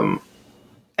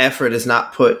effort is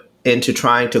not put into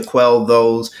trying to quell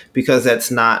those, because it's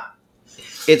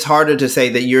harder to say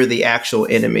that you're the actual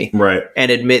enemy, right,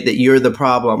 and admit that you're the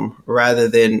problem rather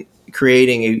than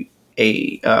creating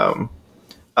a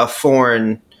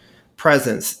foreign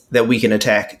presence that we can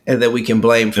attack and that we can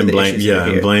blame for issues. Yeah,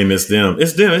 and blame it's them.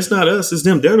 It's them. It's not us. It's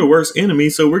them. They're the worst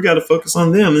enemy, so we got to focus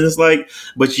on them. And it's like,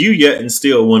 but you yet and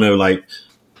still want to like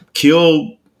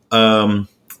kill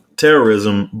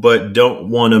terrorism, but don't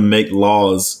want to make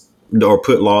laws or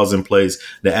put laws in place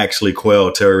that actually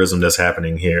quell terrorism that's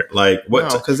happening here. Like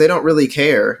what? No, because they don't really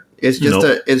care. It's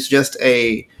just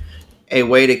a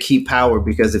way to keep power.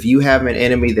 Because if you have an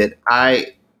enemy that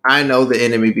I know the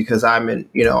enemy because I'm in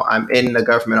the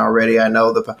government already. I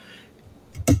know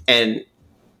and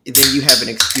then you have an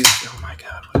excuse. Oh my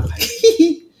God!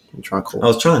 I'm drunk. I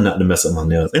was trying not to mess up my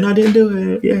nails, and I didn't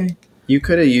do it. Yay! You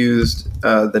could have used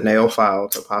the nail file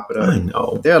to pop it up. I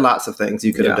know. There are lots of things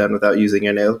you could have done without using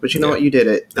your nails, but you know what? You did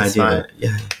it. It's fine.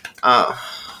 Yeah.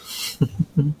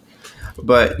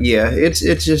 But yeah, it's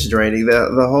just draining.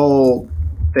 The whole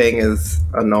thing is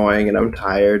annoying, and I'm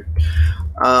tired.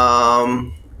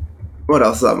 What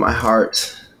else is on my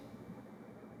heart?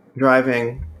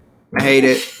 Driving. I hate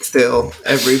it still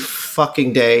every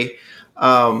fucking day.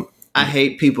 I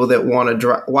hate people that want to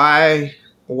drive.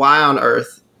 Why on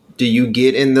earth do you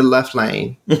get in the left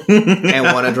lane and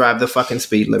want to drive the fucking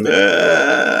speed limit?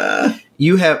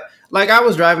 You have, like, I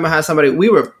was driving behind somebody.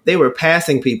 They were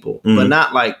passing people, but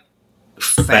not like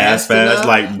fast.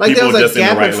 Like there was a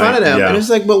gap in front of them, and it's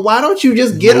like, but why don't you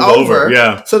just get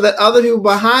over so that other people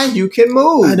behind you can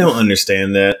move? I don't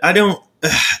understand that.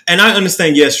 And I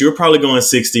understand, yes, you're probably going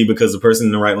 60 because the person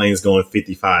in the right lane is going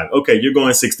 55. Okay, you're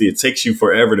going 60. It takes you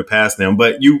forever to pass them,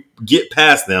 but you get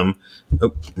past them.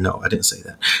 Oh, no, I didn't say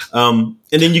that. And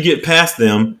then you get past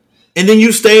them, and then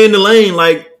you stay in the lane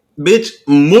like, bitch,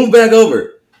 move back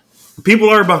over. People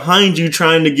are behind you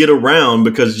trying to get around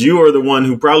because you are the one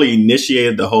who probably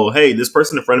initiated the whole, hey, this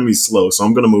person in front of me is slow, so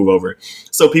I'm going to move over.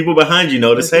 So people behind you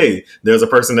notice, hey, there's a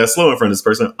person that's slow in front of this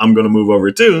person. I'm going to move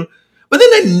over too. But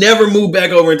then they never move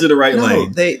back over into the right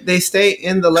lane. They stay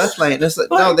in the left lane. It's like,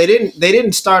 no, they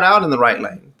didn't start out in the right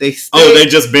lane. They just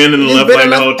been in the left lane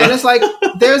the whole time. And it's like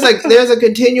there's a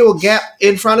continual gap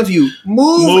in front of you.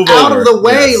 Move out of the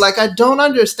way. Yes. Like, I don't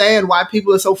understand why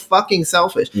people are so fucking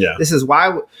selfish. Yeah. This is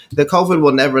why the COVID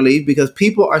will never leave, because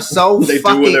people are so they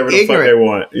fucking do whatever the fuck they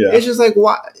want. Yeah. It's just like,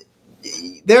 why?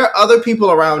 There are other people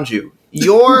around you.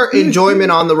 Your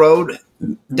enjoyment on the road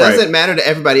doesn't matter to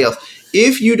everybody else.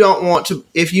 If you don't want to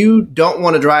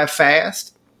drive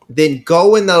fast, then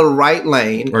go in the right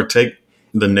lane or take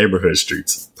the neighborhood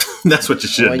streets. That's what you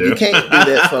should do. You can't do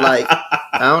that for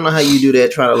I don't know how you do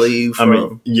that trying to leave. It's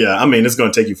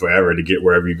going to take you forever to get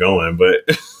wherever you're going, but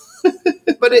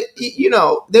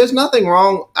there's nothing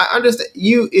wrong. I understand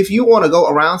if you want to go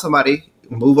around somebody,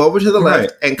 move over to the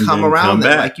left and come around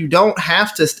them. Like, you don't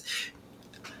have to.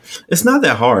 It's not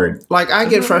that hard. Like, I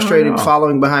get frustrated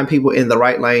following behind people in the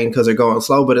right lane because they're going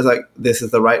slow, but it's like, this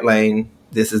is the right lane.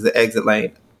 This is the exit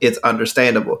lane. It's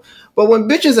understandable. But when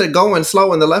bitches are going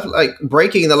slow in the left, like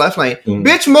braking in the left lane,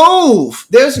 bitch, move.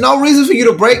 There's no reason for you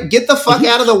to brake. Get the fuck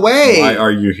out of the way. Why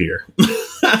are you here?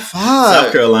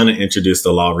 South Carolina introduced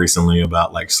a law recently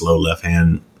about like slow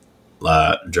left-hand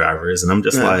drivers, and I'm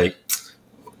just like,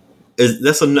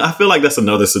 I feel like that's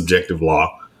another subjective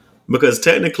law, because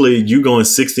technically you going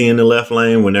 60 in the left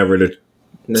lane whenever the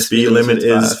speed limit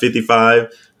is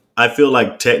 55. I feel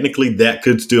like technically that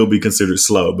could still be considered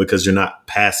slow because you're not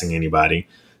passing anybody.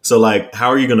 So like, how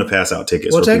are you going to pass out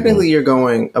tickets? Well, technically you're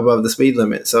going above the speed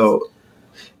limit. So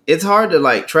it's hard to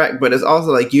like track, but it's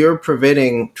also like you're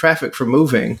preventing traffic from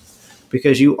moving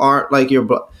because you aren't like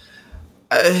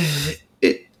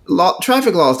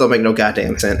traffic laws don't make no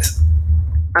goddamn sense.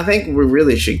 I think we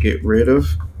really should get rid of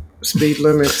speed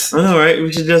limits. I know, right?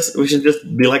 We should just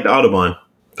be like the Autobahn.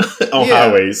 On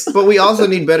highways. But we also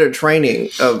need better training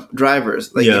of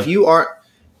drivers. Like if you aren't,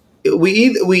 you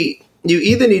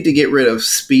either need to get rid of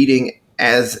speeding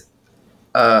as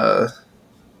a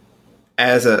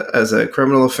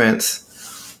criminal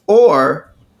offense,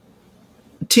 or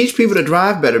teach people to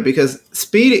drive better, because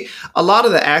speeding, a lot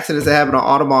of the accidents that happen on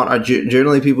Autobahn are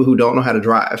generally people who don't know how to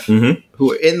drive,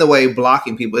 who are in the way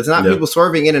blocking people. It's not people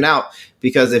swerving in and out,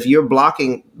 because if you're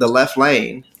blocking the left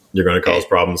lane, you're going to cause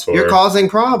problems for you're causing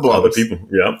problems. Other people.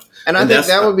 Yeah. And I think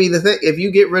that would be the thing. If you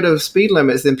get rid of speed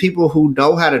limits, then people who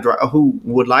know how to drive, who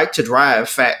would like to drive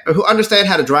fast, who understand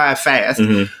how to drive fast,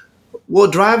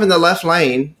 will drive in the left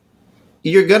lane.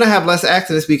 You're going to have less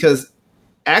accidents, because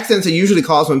accidents are usually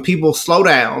caused when people slow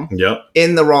down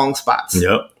in the wrong spots.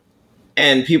 Yep.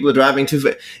 And people are driving too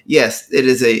fast. Yes, it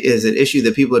is an issue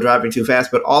that people are driving too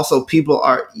fast, but also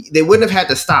they wouldn't have had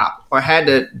to stop or had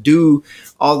to do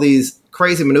all these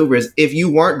crazy maneuvers if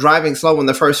you weren't driving slow in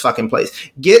the first fucking place.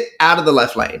 Get out of the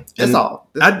left lane. That's all.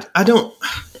 I don't.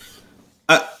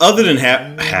 Other than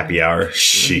happy hour,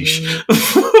 sheesh.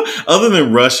 Other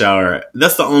than rush hour,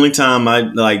 that's the only time I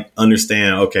like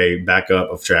understand. Okay, back up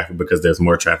of traffic because there's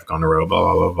more traffic on the road. Blah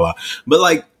blah blah blah. But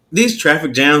like these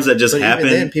traffic jams that just happen,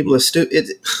 even then, people are stupid.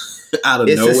 Out of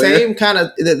nowhere. It's the same kind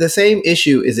of the same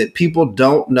issue. Is that people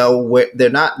don't know where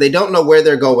they don't know where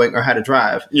they're going or how to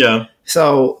drive. Yeah.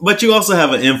 So, but you also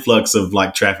have an influx of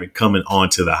like traffic coming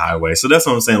onto the highway. So that's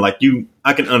what I'm saying. Like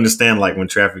I can understand like when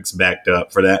traffic's backed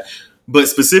up for that. But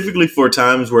specifically for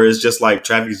times where it's just like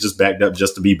traffic is just backed up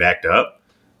just to be backed up,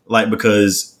 like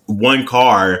because one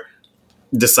car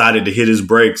decided to hit his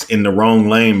brakes in the wrong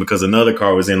lane because another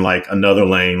car was in like another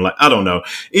lane. Like, I don't know.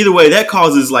 Either way, that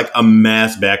causes like a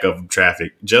mass backup of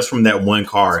traffic just from that one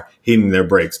car hitting their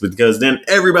brakes, because then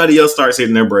everybody else starts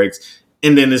hitting their brakes.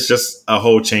 And then it's just a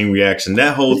whole chain reaction.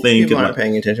 That whole thing. People aren't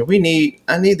paying attention.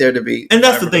 I need there to be. And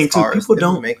that's the thing too. People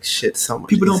don't make shit so much.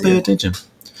 People don't pay attention.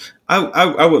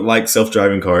 I would like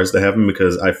self-driving cars to happen,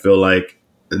 because I feel like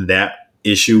that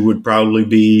issue would probably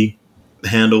be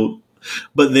handled.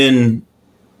 But then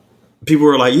people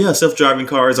are like, yeah, self-driving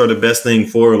cars are the best thing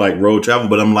for like road travel.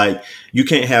 But I'm like, you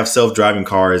can't have self-driving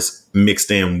cars mixed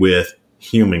in with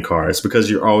human cars, because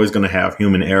you're always going to have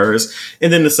human errors.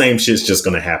 And then the same shit's just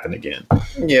going to happen again.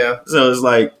 Yeah. So it's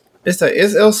like,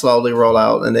 it'll slowly roll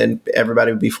out, and then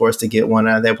everybody would be forced to get one.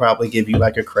 And they'll probably give you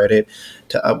like a credit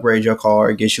to upgrade your car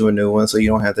or get you a new one, so you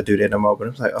don't have to do that no more. But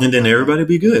it's like, and then everybody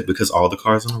be good because all the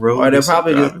cars on the road. Or they'll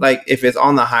probably just like, if it's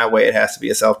on the highway, it has to be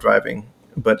a self-driving.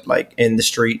 But like in the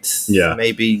streets,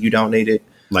 maybe you don't need it.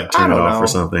 Like turn it off or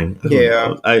something.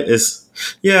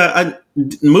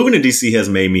 Moving to DC has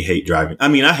made me hate driving. I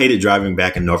mean, I hated driving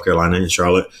back in North Carolina and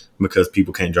Charlotte because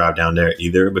people can't drive down there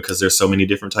either, because there's so many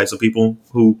different types of people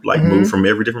who like move from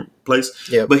every different place.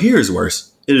 Yeah. But here is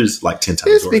worse. It is like 10 times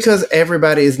worse. It's because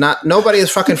nobody is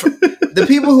fucking. The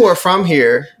people who are from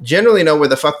here generally know where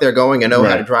the fuck they're going and know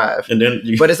how to drive. And then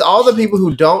but it's all the people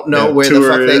who don't know where the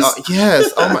fuck they are. Yes.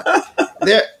 Oh my.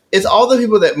 It's all the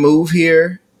people that move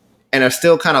here and are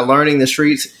still kind of learning the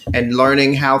streets and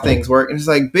learning how things work. And it's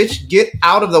like, bitch, get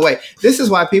out of the way. This is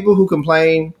why people who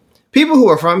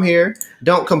are from here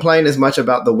don't complain as much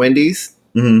about the Wendy's,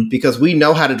 because we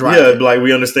know how to drive. Yeah, like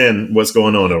we understand what's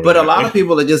going on over there. But a lot of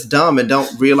people are just dumb and don't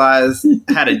realize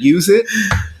how to use it.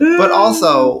 But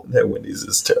also, that Wendy's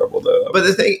is terrible though. But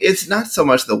the thing, it's not so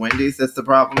much the Wendy's that's the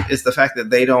problem. It's the fact that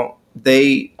they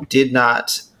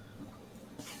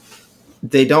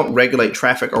don't regulate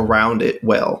traffic around it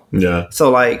well. Yeah.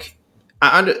 So like,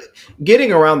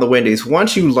 getting around the Wendy's,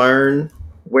 once you learn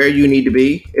where you need to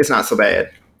be, it's not so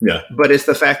bad. Yeah. But it's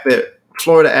the fact that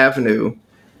Florida Avenue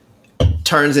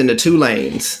turns into 2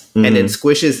 lanes and then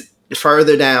squishes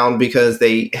further down because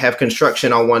they have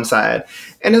construction on one side,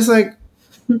 and it's like,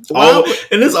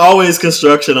 and there's always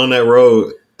construction on that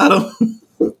road. I don't.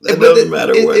 It doesn't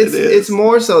matter what it is. It's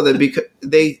more so that because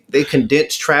they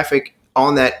condense traffic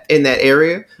in that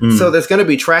area, so there's going to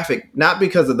be traffic not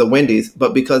because of the Wendy's,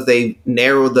 but because they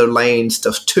narrowed the lanes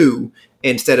to 2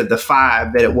 instead of the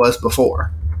 5 that it was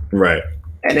before. Right.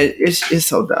 And it's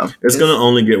so dumb. It's going to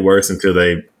only get worse until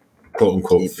they quote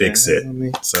unquote fix it.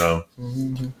 So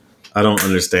I don't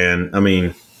understand. I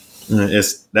mean,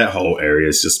 it's that whole area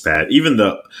is just bad. Even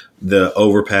the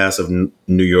overpass of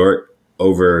New York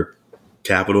over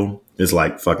Capitol is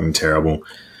like fucking terrible.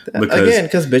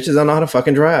 Because bitches don't know how to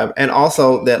fucking drive. And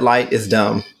also that light is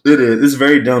dumb. It is. It's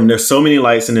very dumb. There's so many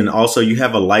lights, and then also you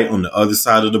have a light on the other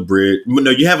side of the bridge.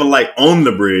 No, you have a light on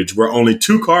the bridge where only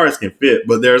 2 cars can fit,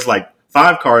 but there's like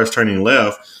 5 cars turning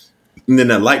left, and then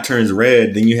that light turns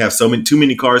red. Then you have too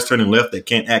many cars turning left that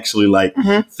can't actually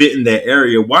fit in that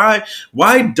area.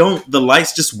 Why don't the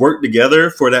lights just work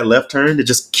together for that left turn to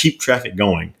just keep traffic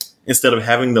going instead of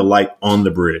having the light on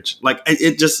the bridge? Like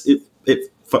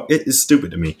it's stupid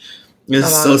to me.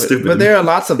 It's so stupid. But there are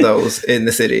lots of those in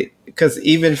the city. Because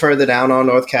even further down on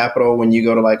North Capitol, when you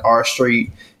go to like R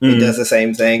Street, it does the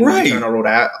same thing. Right. When you turn on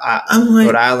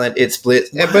Rhode Island, it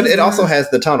splits. But it also has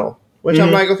the tunnel, which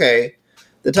I'm like, okay,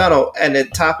 the tunnel and the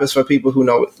top is for people who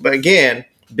know. But again,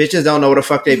 bitches don't know where the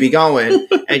fuck they be going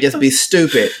and just be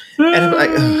stupid. And I'm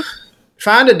like,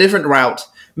 find a different route.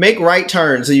 Make right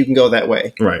turns so you can go that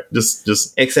way. Right.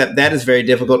 Just. Except that is very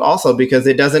difficult also because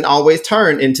it doesn't always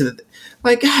turn into the.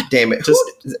 Like, God damn it. Just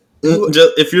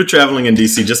if you're traveling in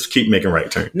DC, just keep making right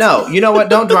turns. No, you know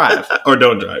what? Don't drive. Or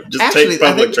don't drive. Just take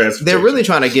public transportation. They're really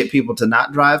trying to get people to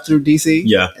not drive through DC.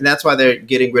 Yeah. And that's why they're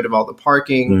getting rid of all the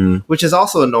parking, which is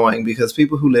also annoying because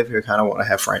people who live here kind of want to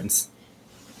have friends.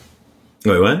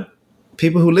 Wait, what?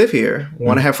 People who live here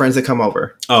want to have friends that come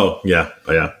over. Oh, yeah.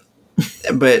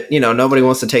 But, nobody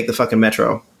wants to take the fucking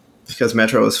metro. Because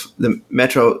the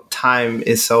metro time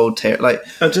is so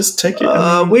just take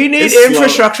it. We need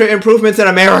infrastructure improvements in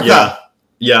America.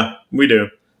 Yeah, we do.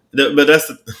 But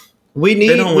that's we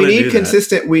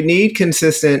need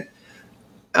consistent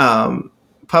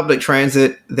public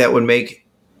transit that would make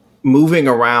moving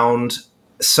around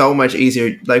so much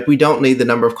easier. Like we don't need the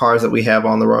number of cars that we have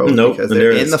on the road because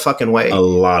they're in the fucking way. A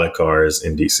lot of cars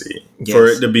in DC for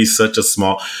it to be such a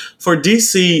small. For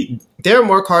DC, there are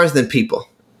more cars than people.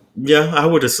 Yeah, I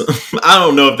would assume. I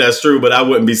don't know if that's true, but I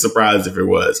wouldn't be surprised if it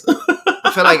was.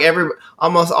 I feel like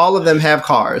almost all of them have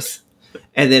cars.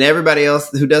 And then everybody else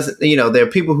who doesn't, there are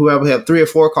people who have 3 or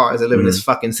 4 cars that live in this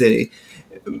fucking city,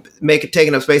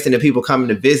 taking up space, and then people coming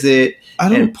to visit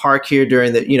and park here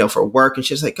during the, for work and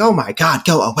shit. It's like, oh my God,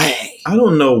 go away. I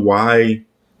don't know why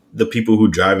the people who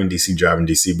drive in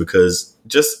DC because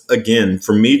just again,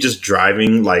 for me, just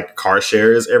driving like car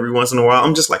shares every once in a while,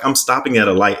 I'm just like, I'm stopping at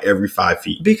a light every 5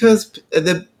 feet. Because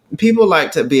the people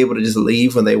like to be able to just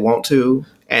leave when they want to.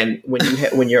 And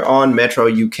when you're on Metro,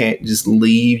 you can't just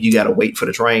leave. You got to wait for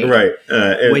the train. Right.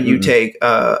 When you take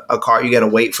a car, you got to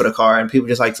wait for the car. And people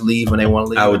just like to leave when they want to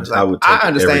leave. I would take I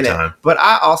understand that. Time. But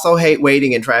I also hate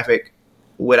waiting in traffic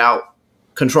without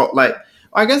control. Like,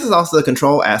 I guess it's also the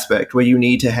control aspect where you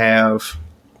need to have...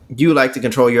 You like to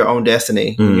control your own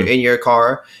destiny in your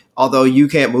car. Although you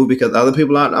can't move because other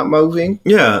people are not moving.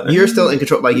 Yeah. You're still in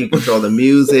control. Like you control the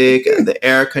music, the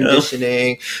air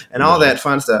conditioning, and all that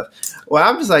fun stuff. Well,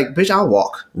 I'm just like, bitch, I'll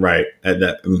walk. Right. At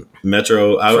that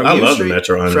Metro. I love the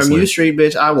Metro, honestly. From U Street,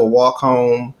 bitch, I will walk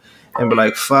home and be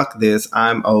like, fuck this.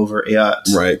 I'm over it.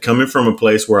 Right. Coming from a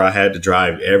place where I had to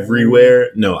drive everywhere.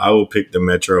 No, I will pick the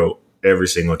Metro every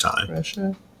single time.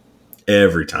 Sure.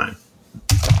 Every time.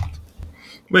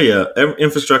 But yeah,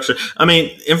 infrastructure. I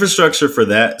mean, infrastructure for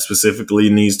that specifically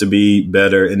needs to be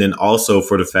better. And then also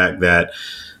for the fact that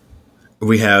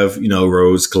we have,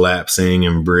 roads collapsing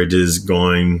and bridges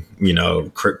going,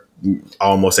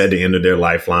 almost at the end of their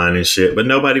lifeline and shit. But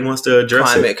nobody wants to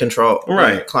address climate control.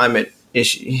 Right. Climate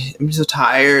issue. I'm so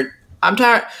tired. I'm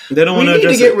tired. They don't want to address it.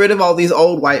 We need to get rid of all these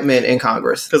old white men in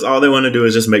Congress. Because all they want to do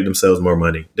is just make themselves more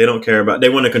money. They don't care about... They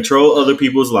want to control other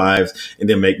people's lives and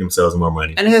then make themselves more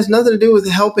money. And it has nothing to do with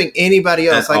helping anybody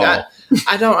else. I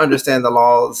don't understand the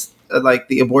laws, like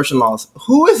the abortion laws.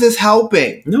 Who is this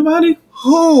helping? Nobody.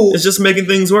 Who? It's just making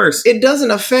things worse. It doesn't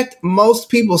affect most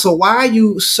people. So why are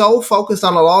you so focused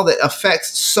on a law that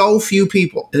affects so few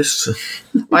people?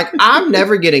 Like, I'm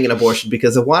never getting an abortion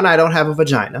because, 1, I don't have a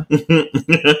vagina.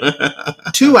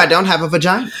 2, I don't have a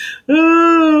vagina.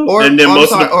 Or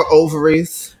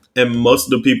ovaries. And most of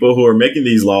the people who are making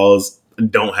these laws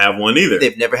don't have one either.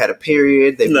 They've never had a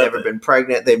period. They've Nothing. never been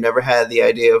pregnant. They've never had the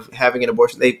idea of having an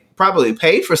abortion. They probably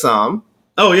paid for some.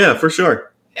 Oh yeah, for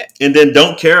sure. And then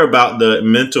don't care about the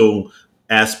mental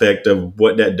aspect of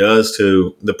what that does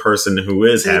to the person who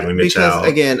is having the child.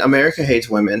 Because again, America hates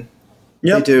women.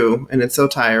 Yep. They do, and it's so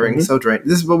tiring, so draining.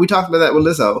 This is what we talked about that with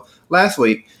Lizzo last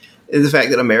week. Is the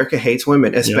fact that America hates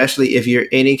women, especially if you're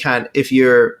if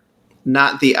you're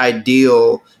not the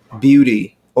ideal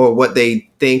beauty or what they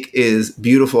think is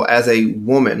beautiful as a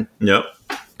woman. Yep.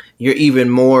 You're even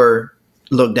more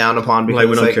looked down upon because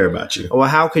we don't care about you. Well,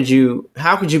 how could you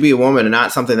be a woman and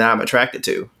not something that I'm attracted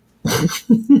to?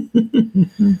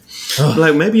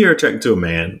 Like maybe you're attracted to a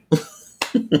man.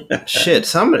 Shit,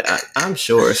 I'm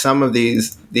sure some of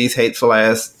these hateful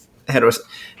ass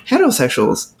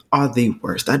heterosexuals are the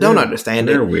worst. I don't understand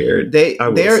it. They're weird. They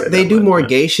do more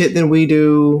gay shit than we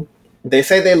do. They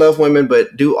say they love women,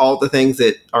 but do all the things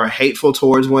that are hateful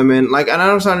towards women. Like, I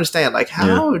don't understand. Like,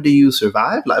 how do you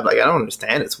survive life? Like, I don't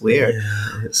understand. It's weird.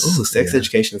 Yeah, Sex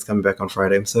Education is coming back on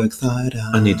Friday. I'm so excited.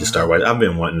 I need to start watching. I've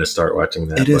been wanting to start watching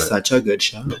that. It is such a good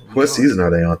show. What season are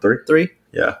they on? 3? 3?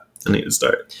 Yeah, I need to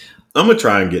start. I'm gonna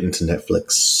try and get into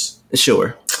Netflix.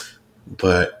 Sure,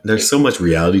 but there's so much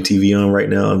reality TV on right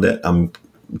now that I'm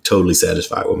totally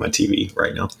satisfied with my TV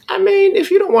right now. I mean,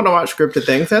 if you don't want to watch scripted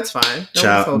things, that's fine.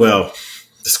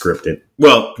 Scripted.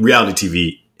 Well, reality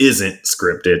TV isn't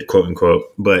scripted, quote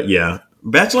unquote. But yeah,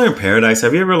 Bachelor in Paradise.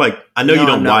 Have you ever I know you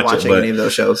don't watch it, but any of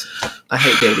those shows. I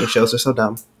hate dating shows. They're so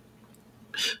dumb.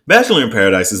 Bachelor in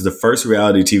Paradise is the first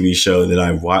reality TV show that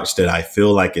I've watched that I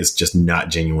feel like it's just not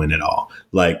genuine at all.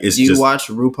 Like it's Do you watch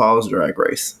RuPaul's Drag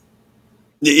Race?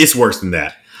 It's worse than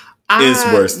that. It's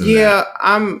worse than that.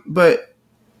 Yeah, but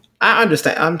I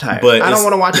understand. I'm tired. But I don't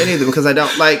want to watch any of them because I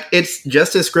don't like. It's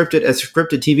just as scripted as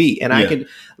scripted TV, and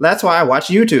that's why I watch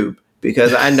YouTube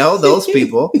because I know those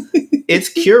people. It's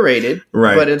curated,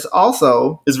 right? But it's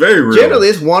very real. Generally,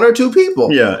 it's 1 or 2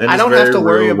 people. Yeah, and I don't have to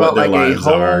worry about like a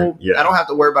whole. Yeah. I don't have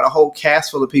to worry about a whole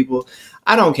cast full of people.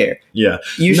 I don't care. Yeah.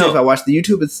 Usually, if I watch the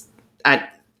YouTube, I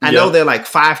know there are like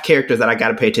 5 characters that I got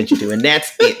to pay attention to, and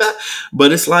that's it.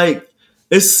 But it's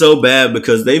it's so bad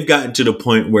because they've gotten to the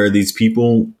point where these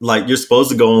people you're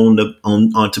supposed to go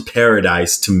onto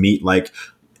Paradise to meet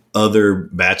other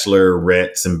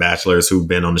bachelorettes and bachelors who've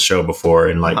been on the show before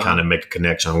and kind of make a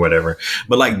connection or whatever.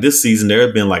 But this season, there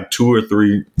have been 2 or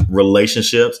 3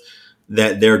 relationships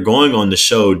that they're going on the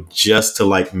show just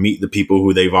to meet the people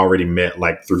who they've already met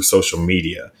through social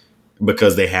media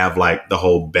because they have the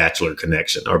whole bachelor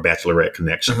connection or bachelorette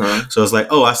connection. So it's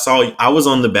I was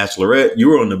on the Bachelorette, you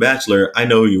were on the Bachelor, I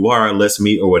know who you are, let's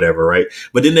meet or whatever, right?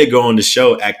 But then they go on the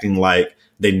show acting like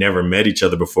they never met each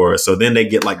other before. So then they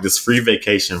get this free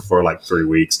vacation for 3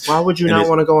 weeks. Why would you not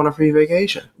want to go on a free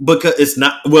vacation? Because it's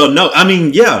not, no, I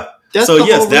mean, yeah. That's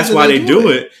why they do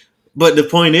it. But the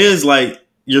point is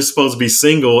you're supposed to be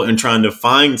single and trying to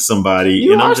find somebody.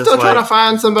 You are still trying to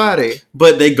find somebody.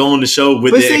 But they go on the show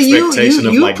with the expectation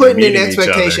of meeting each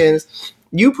other.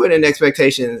 You put in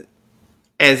expectations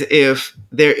as if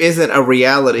there isn't a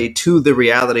reality to the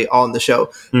reality on the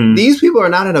show. These people are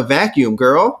not in a vacuum,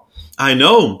 girl. I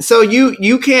know. So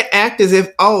you can't act as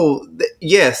if,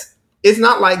 yes, it's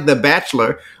not like The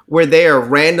Bachelor where they are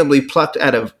randomly plucked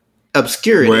out of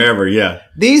obscurity. Wherever, yeah.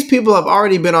 These people have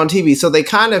already been on TV, so they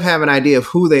kind of have an idea of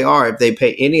who they are if they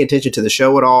pay any attention to the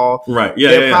show at all. Right. Yeah.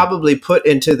 They're probably put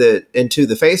into the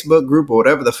Facebook group or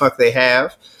whatever the fuck they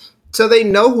have. So they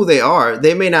know who they are.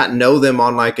 They may not know them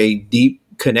on a deep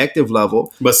connective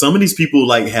level, but some of these people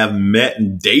have met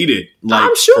and dated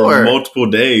I'm sure for multiple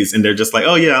days, and they're just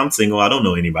oh yeah, I'm single, I don't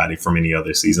know anybody from any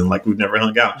other season, we've never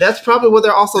hung out. That's probably what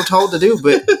they're also told to do,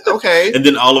 but okay. And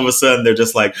then all of a sudden they're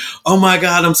just oh my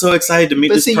god, I'm so excited to meet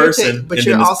this person. But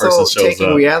you're also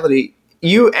taking reality.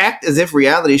 You act as if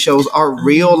reality shows are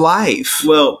real life.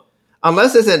 Well,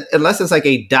 unless it's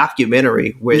a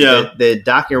documentary where the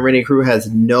documentary crew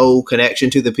has no connection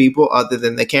to the people other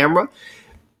than the camera.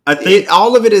 I think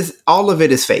all of it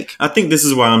is fake. I think this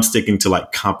is why I'm sticking to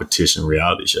competition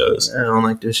reality shows. I don't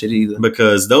like this shit either,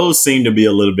 because those seem to be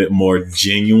a little bit more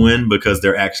genuine because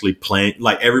they're actually playing.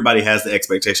 Everybody has the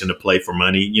expectation to play for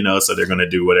money, so they're going to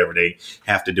do whatever they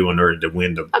have to do in order to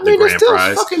win the grand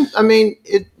prize.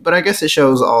 But I guess it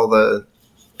shows all the.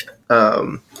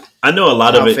 I know a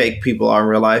lot of it. Fake people are in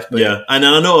real life. But yeah, and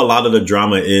I know a lot of the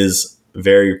drama is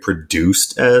very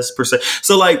produced as per se.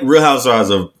 So Real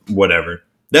Housewives of whatever.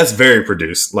 That's very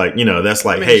produced. That's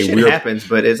hey, shit happens,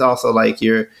 but it's also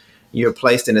you're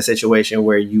placed in a situation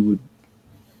where you would.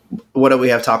 What do we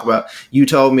have to talk about? You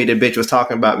told me the bitch was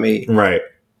talking about me, right?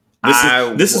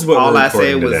 This is what all we're I said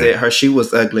recording was today. that her shoe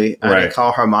was ugly. I Right. didn't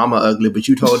call her mama ugly, but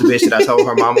you told the bitch that I told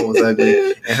her mama was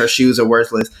ugly and her shoes are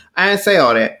worthless. I didn't say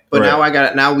all that, but Right. now I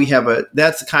got it. Now we have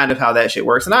that's kind of how that shit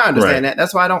works, and I understand that.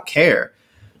 That's why I don't care.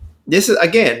 This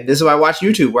is why I watch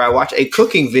YouTube, where I watch a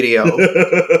cooking video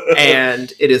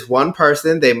and it is one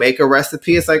person. They make a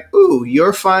recipe. It's like, ooh,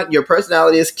 you're fun. Your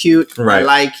personality is cute. I Right.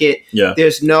 like it. Yeah.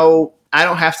 I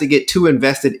don't have to get too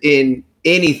invested in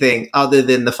anything other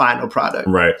than the final product.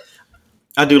 Right.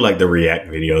 I do like the react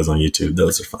videos on YouTube.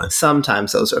 Those are fun.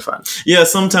 Sometimes those are fun. Yeah,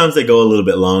 sometimes they go a little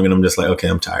bit long and I'm just like, okay,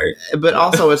 I'm tired. But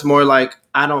also it's more like,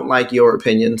 I don't like your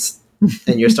opinions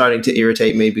and you're starting to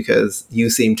irritate me because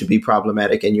you seem to be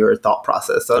problematic in your thought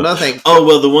process. So nothing. Oh,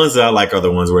 well, the ones that I like are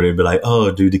the ones where they'd be like, oh,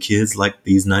 do the kids like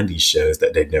these 90s shows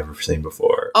that they've never seen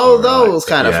before? Oh, Or those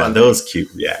kind of fun Those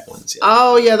cute react ones. Yeah.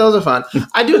 Oh yeah, those are fun.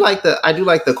 I do like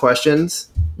the questions.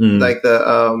 Mm.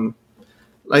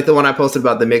 Like the one I posted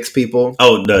about the mixed people.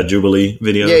 Oh, the Jubilee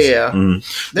videos? Yeah. Mm.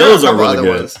 There Those a are couple really other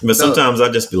good. ones. But sometimes I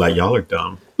just be like, y'all are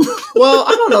dumb. Well,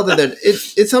 I don't know that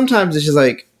it's sometimes it's just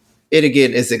like, it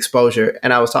again is exposure.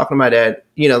 And I was talking to my dad,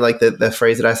 like the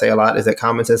phrase that I say a lot is that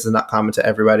common sense is not common to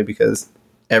everybody because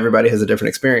everybody has a different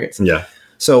experience. Yeah.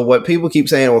 So what people keep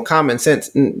saying, well, common sense,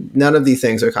 none of these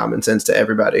things are common sense to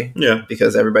everybody. Yeah.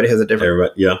 Because everybody has a different.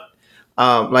 Everybody, yeah.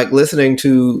 Like listening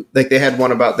to, like they had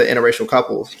one about the interracial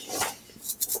couples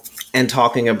and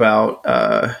talking about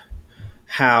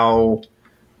how,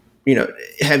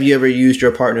 have you ever used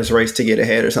your partner's race to get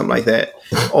ahead or something like that?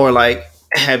 Or like,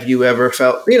 have you ever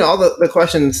felt, all the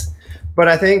questions, but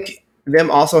I think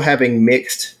them also having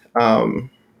mixed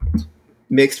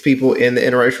people in the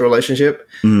interracial relationship,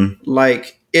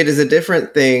 like it is a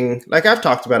different thing. Like I've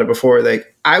talked about it before,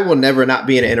 like I will never not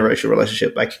be in an interracial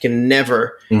relationship. Like you can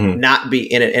never not be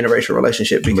in an interracial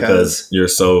relationship because you're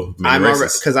so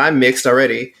because I'm mixed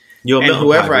already. And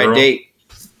whoever I date,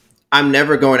 I'm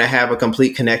never going to have a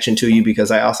complete connection to you because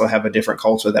I also have a different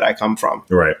culture that I come from.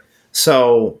 Right.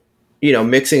 So,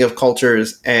 mixing of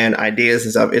cultures and ideas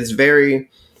and stuff, it's very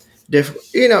different.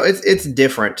 It's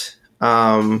different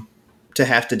to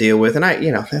have to deal with. And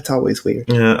that's always weird.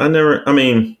 Yeah, I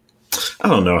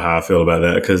don't know how I feel about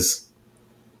that because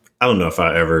I don't know if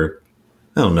I'll ever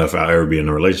be in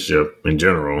a relationship in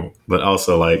general, but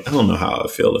also like, I don't know how I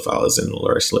feel if I was in a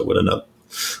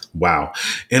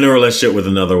relationship with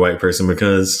another white person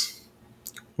because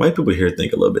white people here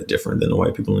think a little bit different than the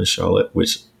white people in Charlotte,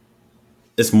 which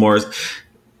it's more,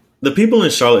 the people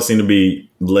in Charlotte seem to be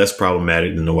less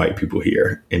problematic than the white people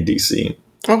here in DC.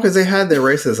 Oh, because they had their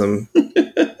racism.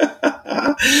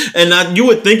 And you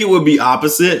would think it would be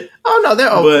opposite. Oh no,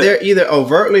 they're either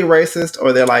overtly racist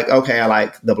or they're like, okay, I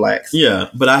like the blacks. Yeah,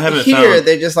 but I haven't here.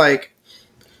 They're just like,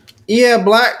 yeah,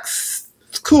 blacks,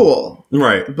 cool,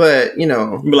 right? But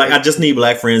I just need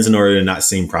black friends in order to not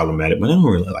seem problematic. But I don't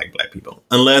really like black people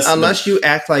unless you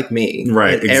act like me,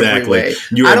 right? Exactly. Every way.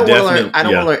 I don't want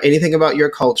to learn anything about your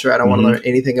culture. I don't want to learn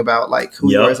anything about like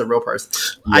who you are as a real person.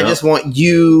 I just want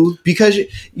you because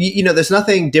there's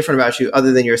nothing different about you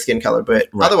other than your skin color. But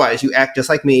otherwise, you act just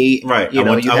like me. Right. I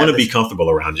want to be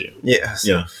comfortable around you. Yes.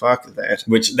 Yeah. Fuck that.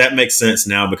 Which that makes sense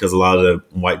now because a lot of the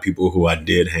white people who I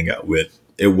did hang out with,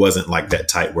 it wasn't like that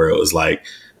tight where it was like,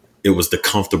 it was the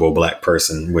comfortable black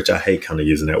person, which I hate kind of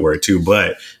using that word too,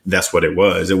 but that's what it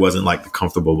was. It wasn't like the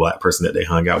comfortable black person that they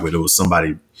hung out with. It was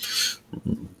somebody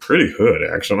pretty hood,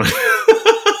 actually.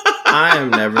 I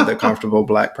am never the comfortable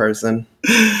black person.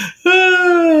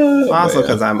 Also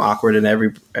because I'm awkward in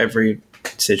every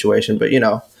situation, but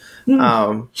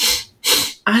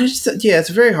it's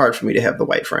very hard for me to have the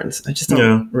white friends. I just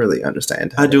don't really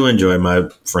understand. I do enjoy my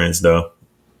friends though.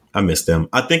 I miss them.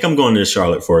 I think I'm going to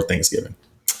Charlotte for Thanksgiving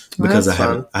because I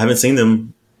haven't seen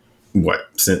them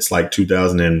since like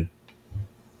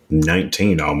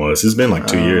 2019 almost. It's been like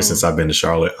 2 years since I've been to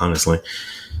Charlotte, honestly,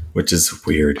 which is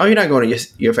weird. Oh, you're not going to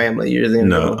your family?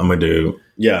 No, I'm gonna do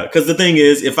because the thing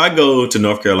is, if I go to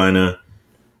North Carolina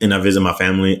and I visit my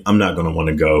family, I'm not gonna want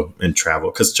to go and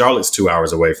travel because Charlotte's 2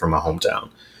 hours away from my hometown,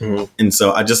 and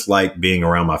so I just like being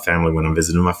around my family when I'm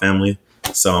visiting my family.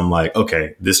 So I'm like,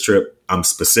 okay, this trip, I'm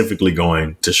specifically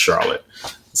going to Charlotte.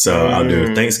 So I'll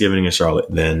do Thanksgiving in Charlotte,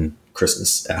 then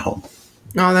Christmas at home.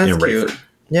 Oh, that's cute.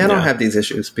 Yeah, I don't have these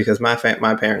issues because my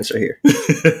parents are here.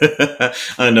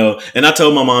 I know. And I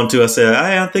told my mom too, I said,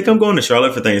 I think I'm going to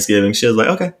Charlotte for Thanksgiving. She was like,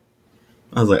 okay.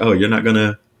 I was like, oh, you're not going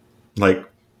to like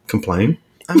complain?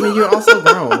 I mean, you're also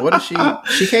grown. What is she?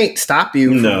 She can't stop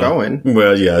you from going.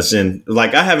 Well, yes. And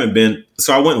like, I haven't been,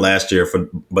 so I went last year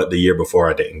but the year before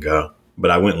I didn't go. But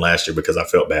I went last year because I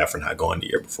felt bad for not going the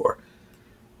year before.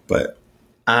 But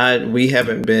we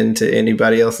haven't been to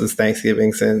anybody else's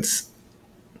Thanksgiving since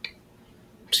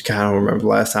I don't remember the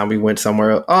last time we went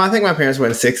somewhere else. Oh, I think my parents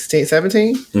went 16,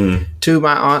 17 to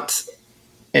my aunt's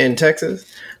in Texas.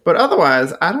 But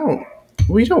otherwise,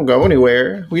 we don't go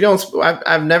anywhere.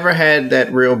 I've never had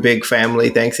that real big family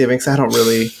Thanksgiving, so I don't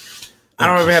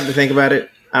ever have to think about it.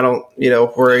 I don't,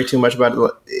 worry too much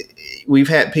about it. We've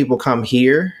had people come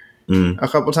here a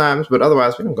couple times, but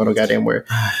otherwise we don't go no goddamn where.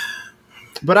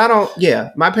 But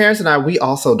my parents and I, we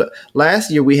also,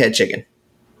 last year we had chicken.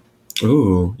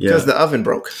 Ooh, yeah. Because the oven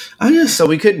broke. So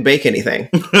we couldn't bake anything.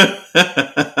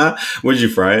 What did you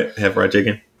fry it? Have fried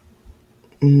chicken?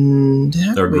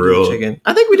 Or grilled chicken?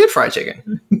 I think we did fried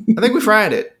chicken. I think we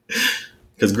fried it.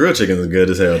 Because grilled chicken is good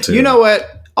as hell too. You know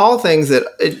what? All things that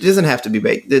it doesn't have to be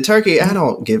baked. The turkey, I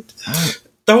don't give.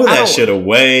 Throw that shit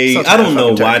away. I don't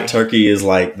know why turkey is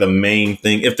like the main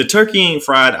thing. If the turkey ain't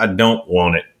fried, I don't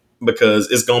want it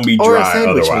because it's gonna be dry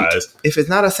otherwise. Meat. If it's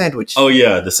not a sandwich. Oh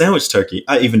yeah, the sandwich turkey.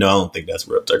 Even though I don't think that's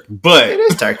real turkey, but it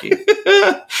is turkey.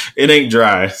 It ain't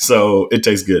dry, so it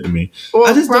tastes good to me. Well,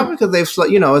 I just probably because they've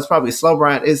it's probably slow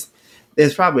brine.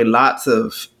 There's probably lots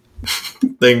of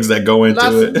things that go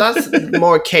into it. Lots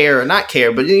more care, not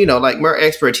care, but like more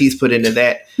expertise put into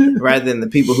that rather than the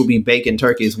people who be baking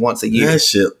turkeys once a year. That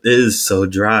shit is so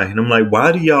dry, and I'm like,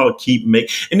 why do y'all keep making?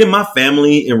 And then my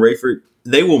family in Rayford,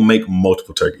 they will make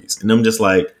multiple turkeys, and I'm just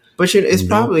like, but it's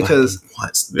probably because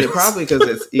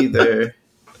it's either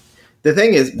the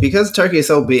thing is because turkey is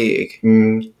so big.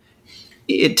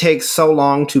 It takes so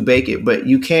long to bake it, but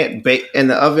you can't bake, and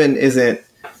the oven isn't.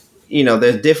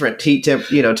 There's different heat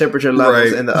temperature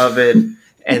levels in the oven,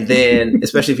 and then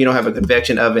especially if you don't have a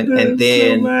convection oven, and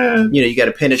then you got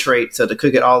to penetrate to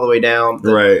cook it all the way down.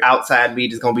 The outside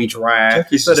meat is gonna be dry,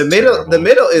 Turkey's so the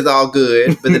middle is all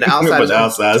good, but then the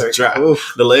outside is dry.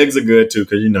 Oof. The legs are good too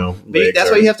because that's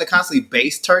why you have to constantly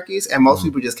baste turkeys, and most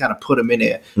people just kind of put them in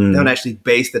there. They don't actually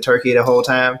baste the turkey the whole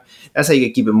time. That's how you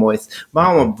can keep it moist. But I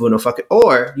don't want to no fucking.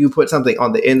 Or you put something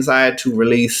on the inside to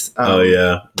release. I don't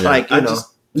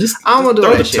want to do throw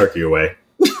that the turkey away.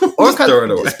 Or throw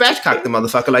it away. Spatchcock the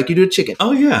motherfucker like you do chicken.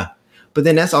 Oh yeah, but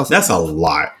then that's a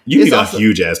lot. You need a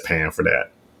huge ass pan for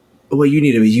that. Well, you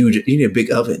need a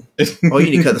big oven. Or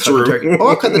you need to cut the fucking turkey,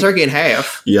 or cut the turkey in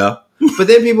half. Yeah. But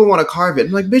then people want to carve it.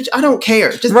 I'm like, bitch, I don't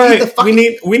care. Just eat the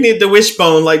fucking. We need the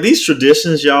wishbone. Like these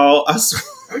traditions, y'all. I swear.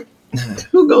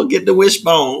 Who gonna get the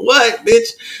wishbone? What, bitch?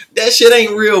 That shit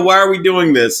ain't real. Why are we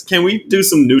doing this? Can we do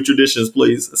some new traditions,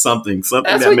 please? Something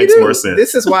that makes more sense.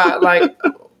 This is why,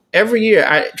 every year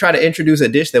I try to introduce a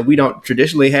dish that we don't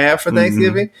traditionally have for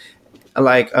Thanksgiving.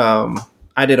 Like,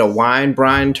 I did a wine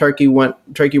brine turkey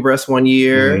breast one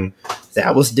year.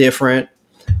 That was different.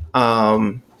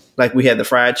 Like we had the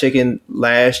fried chicken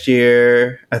last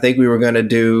year. I think we were gonna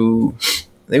do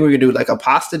like a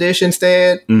pasta dish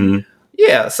instead.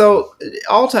 Yeah, so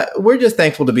we're just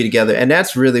thankful to be together, and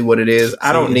that's really what it is.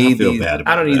 I don't need these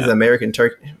American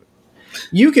turkey.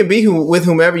 You can be with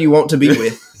whomever you want to be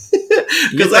with.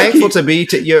 You're thankful to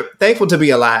be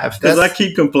alive. Because I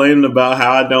keep complaining about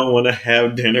how I don't want to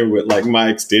have dinner with my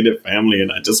extended family,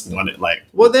 and I just want it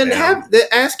then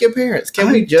ask your parents.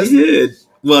 I did.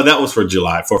 Well, that was for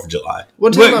 4th of July.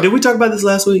 Did we talk about this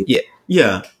last week?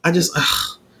 Yeah.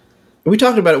 We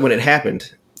talked about it when it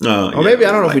happened. Or maybe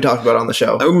I don't know if we talked about it on the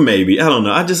show. Or maybe I don't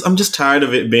know. I'm just tired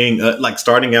of it being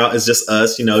starting out as just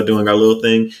us, doing our little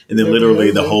thing, and then literally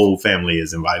the whole family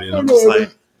is invited. I'm just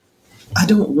like, I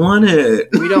don't want it.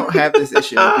 We don't have this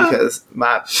issue because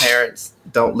my parents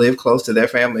don't live close to their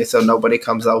family, so nobody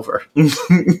comes over. And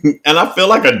I feel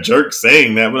like a jerk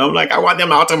saying that, but I'm like, I want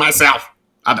them all to myself.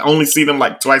 I only see them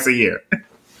twice a year.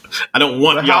 I don't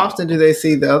want y'all. How often do they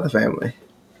see the other family?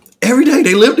 Every day.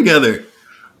 They live together.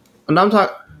 And I'm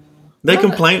talking. They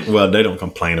complain. Well, they don't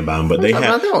complain about them, but they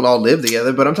don't all live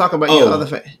together. But I'm talking about your other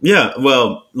family. Yeah,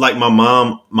 well, my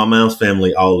mom's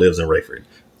family all lives in Rayford.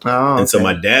 Oh, okay. And so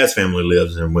my dad's family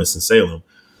lives in Winston-Salem,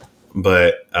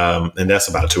 but and that's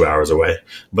about 2 hours away.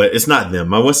 But it's not them.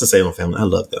 My Winston-Salem family, I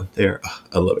love them.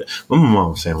 I love it. But my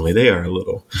mom's family, they are a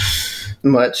little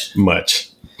much,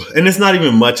 and it's not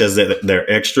even much as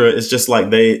they're extra. It's just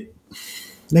they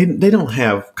don't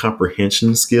have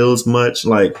comprehension skills much.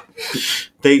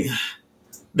 They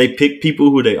pick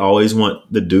people who they always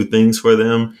want to do things for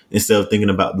them instead of thinking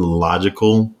about the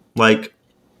logical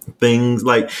things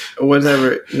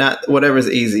whatever's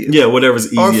easiest. Yeah,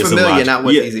 whatever's easiest or familiar, not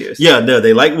what's easiest. Yeah, no,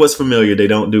 they like what's familiar. They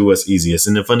don't do what's easiest.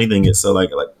 And the funny thing is, so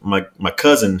my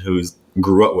cousin who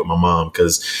grew up with my mom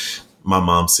because my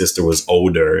mom's sister was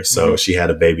older, so she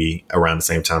had a baby around the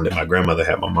same time that my grandmother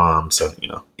had my mom. So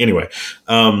anyway,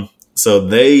 so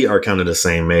they are kind of the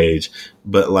same age,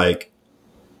 but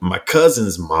my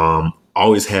cousin's mom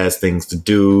always has things to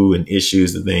do and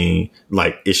issues that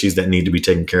need to be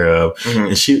taken care of. Mm-hmm.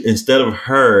 And she, instead of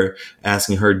her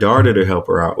asking her daughter to help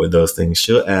her out with those things,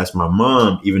 she'll ask my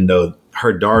mom, even though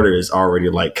her daughter is already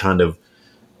like kind of,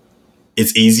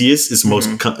 it's easiest, it's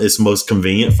most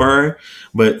convenient for her.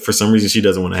 But for some reason, she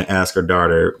doesn't want to ask her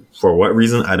daughter. For what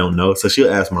reason, I don't know. So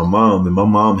she'll ask my mom, and my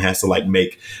mom has to like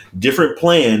make different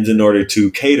plans in order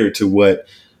to cater to what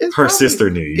her sister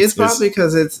needs. It's probably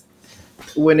because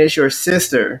when it's your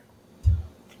sister,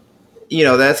 you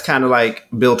know, that's kind of like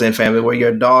built-in family, where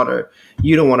your daughter,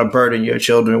 you don't want to burden your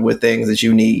children with things that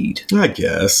you need. I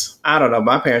guess. I don't know.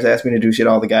 My parents asked me to do shit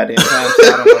all the goddamn time,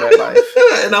 so I don't know that life.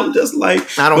 And I'm just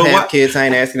like, I don't have kids. I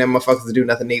ain't asking them motherfuckers to do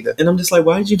nothing either. And I'm just like,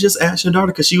 why did you just ask your daughter?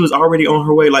 Because she was already on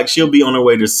her way. Like, she'll be on her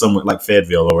way to somewhere like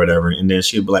Fayetteville or whatever. And then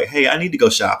she'll be like, hey, I need to go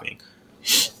shopping.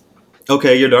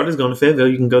 Okay, your daughter's going to Fayetteville.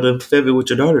 You can go to Fayetteville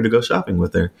with your daughter to go shopping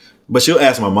with her. But she'll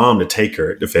ask my mom to take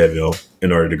her to Fayetteville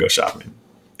in order to go shopping.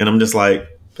 And I'm just like,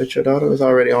 but your daughter was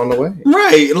already on the way.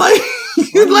 Right. Like,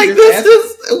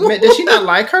 does she not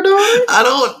like her daughter? I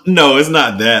don't know. It's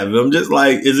not that. But I'm just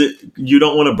like, is it, you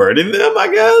don't want to burden them, I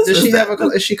guess?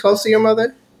 Is she close to your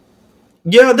mother?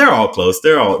 Yeah, they're all close.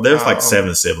 There's like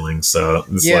 7 siblings. So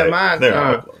it's they're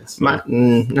all close. Not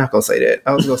going to say that.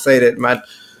 I was going to say that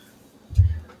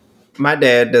my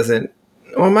dad doesn't,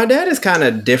 well, my dad is kind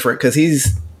of different because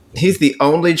he's the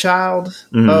only child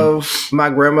of my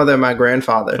grandmother and my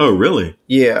grandfather. Oh, really?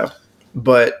 Yeah.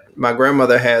 But my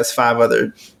grandmother has 5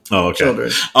 other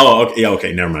children. Oh, okay. Yeah,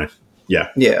 okay. Never mind. Yeah.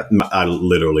 Yeah. I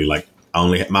literally I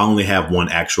only have one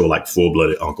actual like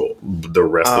full-blooded uncle. The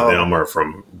rest of them are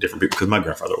from different people because my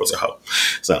grandfather was a hoe.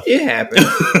 So it happened.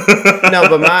 No,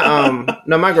 but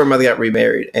my grandmother got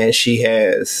remarried and she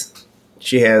has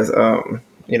children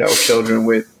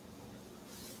with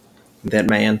that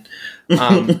man.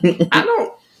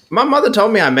 My mother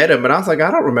told me I met him, but I was like,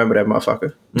 I don't remember that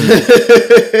motherfucker.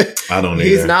 I don't either.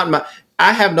 He's not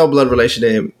I have no blood relation to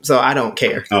him, so I don't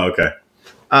care. Oh, okay.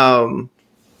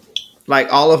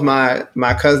 Like all of my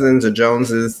cousins are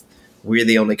Joneses. We're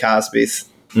the only Cosbys.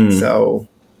 So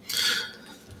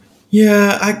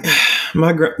yeah,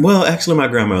 actually my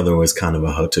grandmother was kind of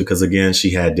a hoe too, because again, she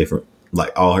had different,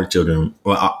 like all her children,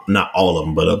 well, not all of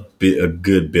them, but a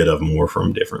good bit of them were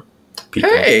from different people.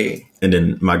 Hey. And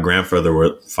then my father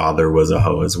was a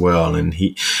hoe as well. And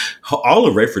all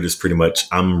of Rayford is pretty much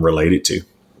I'm related to.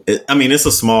 It's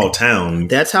a small town.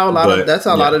 That's how a lot of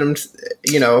them,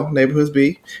 neighborhoods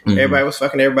be. Mm-hmm. Everybody was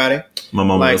fucking everybody. My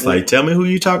mom was like, "Tell me who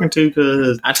you talking to,"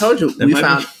 because I told you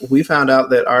we found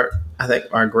out that I think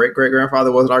our great great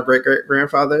grandfather wasn't our great great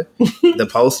grandfather. The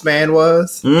postman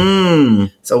was.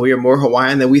 So we are more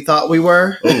Hawaiian than we thought we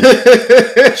were. The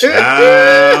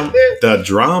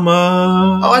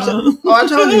drama.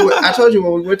 I told you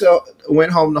when we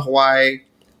went home to Hawaii.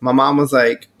 My mom was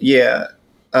like, "Yeah,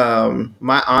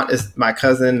 my aunt is my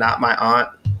cousin, not my aunt."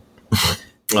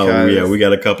 Oh yeah, we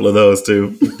got a couple of those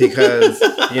too. Because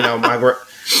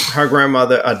her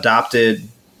grandmother adopted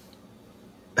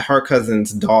her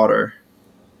cousin's daughter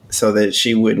so that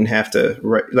she wouldn't have to,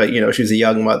 she was a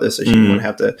young mother, so she wouldn't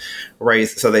have to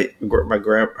raise. So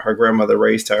her grandmother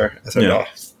raised her as her daughter.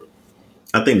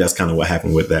 I think that's kind of what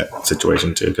happened with that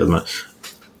situation too, because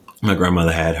my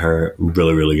grandmother had her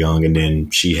really, really young, and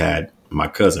then she had my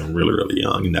cousin really, really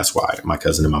young, and that's why my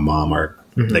cousin and my mom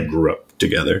they grew up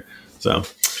together. So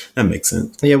that makes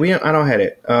sense. Yeah, I don't have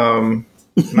it.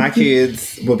 My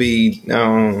kids will be.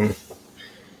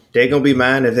 They're gonna be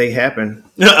mine if they happen.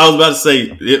 I was about to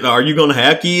say, are you gonna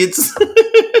have kids?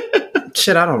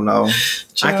 Shit, I don't know.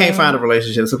 I can't find a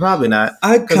relationship, so probably not.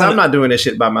 Because I'm not doing this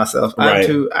shit by myself. Right.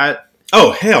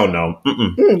 Oh hell no,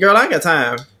 girl, I ain't got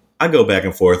time. I go back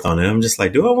and forth on it. I'm just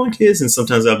like, do I want kids? And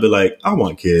sometimes I'll be like, I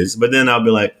want kids. But then I'll be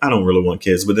like, I don't really want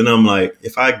kids. But then I'm like,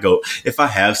 if I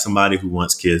have somebody who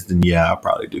wants kids, then yeah, I'll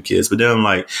probably do kids. But then I'm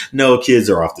like, no,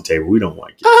 kids are off the table. We don't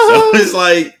want kids. So it's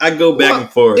like, I go back and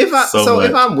forth. If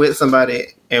I'm with somebody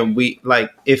and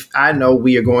if I know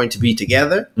we are going to be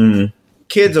together,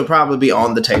 kids will probably be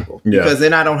on the table. Yeah. Because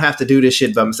then I don't have to do this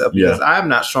shit by myself. Because I'm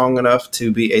not strong enough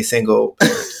to be a single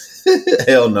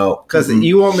hell no. Because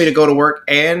you want me to go to work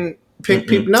and pick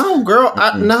people? No, girl.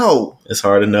 No. It's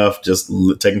hard enough just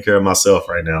taking care of myself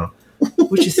right now.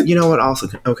 Which is, what? Also,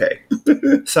 okay.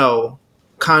 So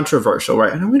controversial,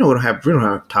 right? We don't have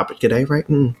a topic today, right?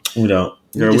 We don't.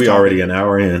 Girl, we already an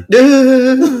hour in.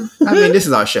 I mean, this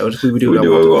is our show. We do what we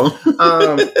want.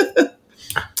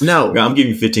 No, I'm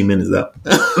giving you 15 minutes out.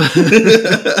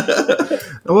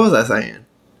 What was I saying?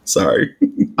 Sorry.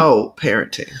 Oh,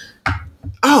 parenting.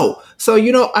 Oh, so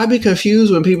I'd be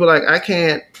confused when people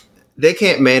they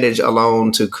can't manage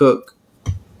alone to cook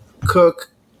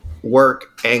cook,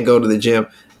 work, and go to the gym.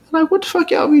 I'm like, what the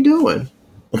fuck y'all be doing?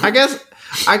 I guess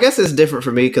it's different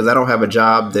for me because I don't have a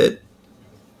job that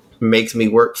makes me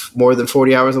work more than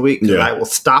 40 hours a week. Yeah. I will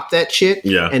stop that shit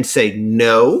and say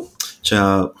no.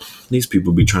 Child, these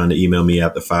people be trying to email me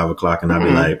after 5 o'clock, and I'll be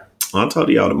like, I'll talk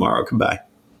to y'all tomorrow. Goodbye.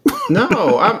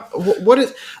 No,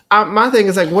 my thing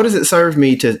is like, what does it serve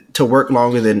me to work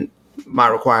longer than my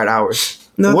required hours?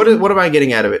 No. What am I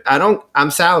getting out of it?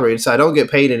 I'm salaried, so I don't get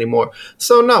paid anymore.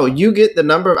 So no, you get the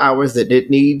number of hours that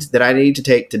I need to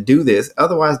take to do this.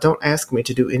 Otherwise, don't ask me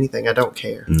to do anything. I don't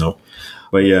care. No.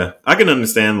 But yeah, I can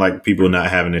understand like people not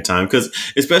having the time, because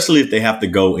especially if they have to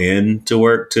go in to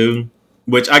work too,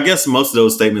 which I guess most of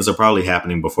those statements are probably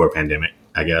happening before pandemic,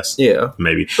 I guess. Yeah.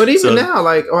 Maybe. But even now,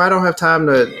 like, I don't have time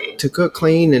to cook,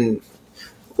 clean, and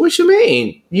what you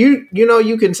mean? You know,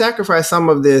 you can sacrifice some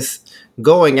of this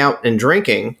going out and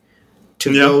drinking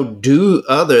to go do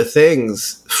other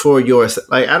things for yourself.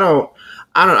 Like,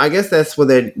 I guess that's what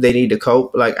they need to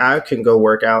cope. Like, I can go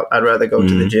work out. I'd rather go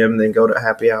to the gym than go to a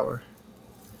happy hour.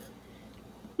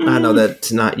 I know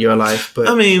that's not your life, but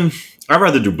I mean, I'd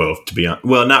rather do both, to be honest.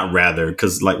 Well, not rather,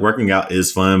 because like working out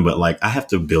is fun, but like I have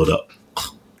to build up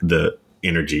the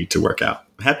energy to work out.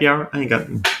 Happy hour, I ain't got.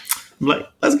 I'm like,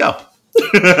 let's go.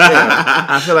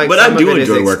 I feel like, but I do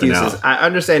enjoy working out. I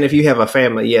understand if you have a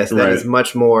family, yes, that is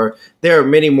much more. There are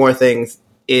many more things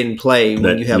in play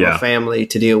when you have a family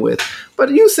to deal with.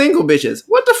 But you single bitches,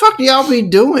 what the fuck do y'all be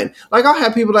doing? Like, I'll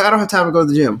have people like, I don't have time to go to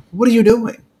the gym. What are you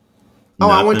doing? Oh,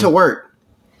 Nothing. I went to work.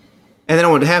 And then I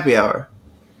went to happy hour.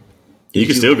 You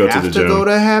can still go to the gym. Go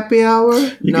to happy hour?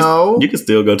 No. You can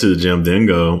still go to the gym, then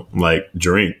go like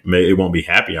drink. It won't be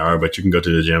happy hour, but you can go to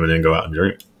the gym and then go out and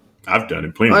drink. I've done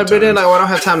it plenty of times. But then, like, I don't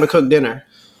have time to cook dinner.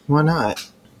 Why not?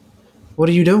 What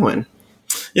are you doing?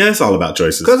 Yeah, it's all about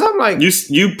choices. Because I'm like,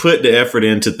 you put the effort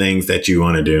into things that you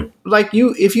want to do. Like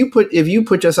if you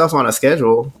put yourself on a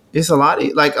schedule, it's a lot.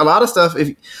 Like a lot of stuff.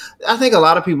 I think a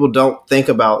lot of people don't think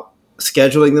about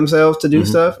scheduling themselves to do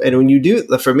stuff, and when you do,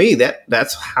 for me,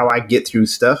 that's how I get through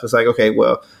stuff. It's like, okay,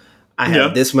 well, I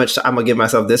have this much. I'm gonna give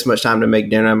myself this much time to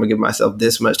make dinner. I'm gonna give myself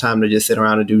this much time to just sit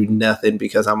around and do nothing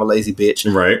because I'm a lazy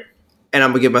bitch, right? And I'm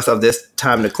gonna give myself this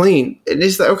time to clean. And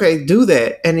it's like, okay, do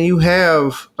that, and you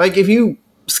have like if you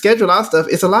schedule out stuff,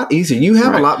 it's a lot easier. You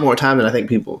have a lot more time than I think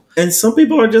people. And some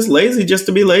people are just lazy just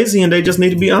to be lazy, and they just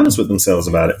need to be honest with themselves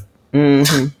about it.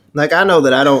 Mm-hmm. Like, I know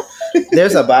that I don't,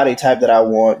 there's a body type that I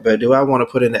want, but do I want to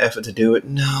put in the effort to do it?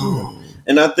 No.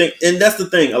 And I think, and that's the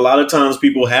thing, a lot of times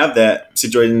people have that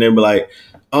situation, they'll be like,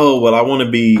 oh, well, I want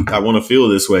to feel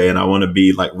this way, and I want to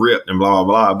be like ripped and blah, blah,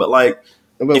 blah. But like,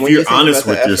 if you're honest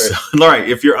with yourself, right?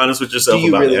 If you're honest with yourself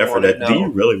about the effort, do you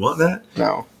really want that?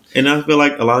 No. And I feel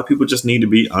like a lot of people just need to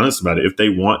be honest about it. If they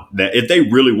want that, if they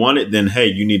really want it, then hey,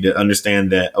 you need to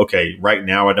understand that, okay, right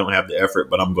now I don't have the effort,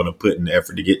 but I'm going to put in the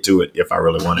effort to get to it if I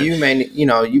really want it. You may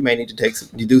need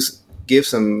to give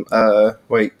some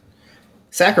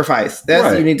sacrifice.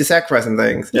 You need to sacrifice some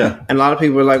things. Yeah. And a lot of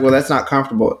people are like, well, that's not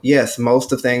comfortable. Yes,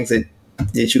 most of things that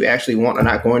you actually want are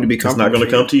not going to be comfortable. It's not going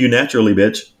to come to you naturally,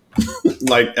 bitch.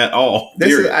 Like at all.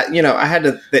 This is, I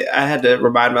had to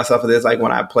remind myself of this. Like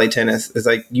when I play tennis, it's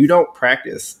like you don't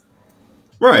practice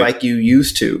like you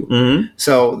used to. Mm-hmm.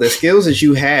 So the skills that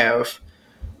you have,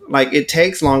 like it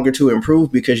takes longer to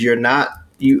improve because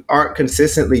you aren't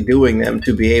consistently doing them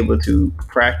to be able to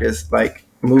practice like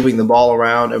moving the ball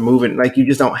around or moving. Like you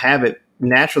just don't have it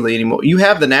naturally anymore. You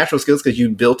have the natural skills because you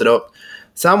built it up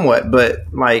somewhat, but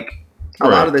like. A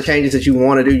lot of the changes that you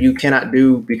want to do, you cannot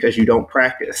do because you don't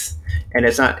practice. And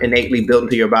it's not innately built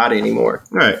into your body anymore.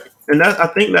 Right. And I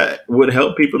think that would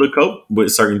help people to cope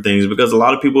with certain things because a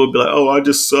lot of people would be like, oh, I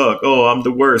just suck. Oh, I'm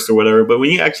the worst or whatever. But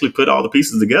when you actually put all the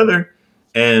pieces together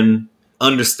and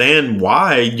understand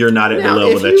why you're not at the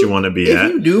level that you want to be at.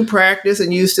 If you do practice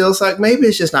and you still suck, maybe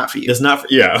it's just not for you. It's not for,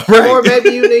 right. Or maybe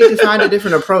you need to find a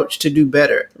different approach to do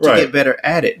better, to get better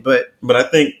at it. But I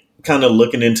think kind of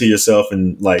looking into yourself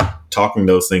and like talking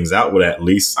those things out would at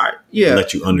least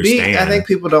let you understand. I think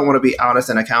people don't want to be honest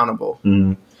and accountable.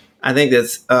 Mm-hmm. I think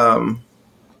that's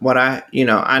what I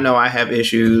know I have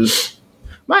issues.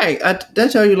 I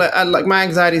tell you, like my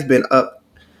anxiety's been up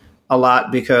a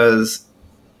lot because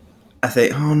I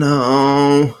think, oh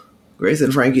no, Grace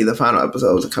and Frankie, the final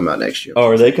episodes will come out next year. Oh,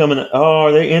 are they coming? Oh,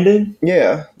 are they ending?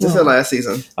 Yeah, this is the last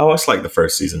season. I watched like the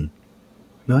first season.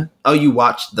 What? Oh, you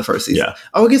watched the first season? Yeah.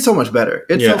 Oh, it gets so much better.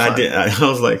 It's so fun. I did. I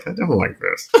was like, I don't like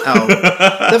this.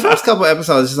 The first couple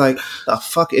episodes is like, the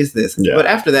fuck is this? Yeah. But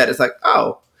after that, it's like,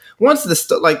 oh, once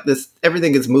this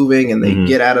everything is moving and they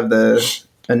get out of the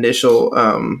initial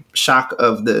shock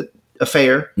of the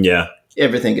affair. Yeah.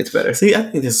 everything gets better. See, I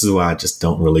think this is why I just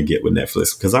don't really get with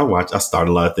Netflix, because I start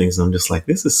a lot of things and I'm just like,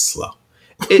 this is slow.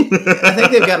 I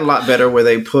think they've gotten a lot better where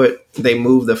they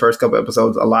move the first couple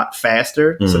episodes a lot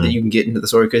faster so that you can get into the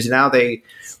story, because now they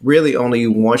really only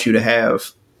want you to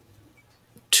have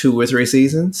 2 or 3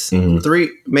 seasons, 3,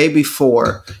 maybe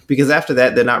 4, because after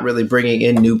that they're not really bringing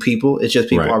in new people. It's just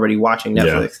people already watching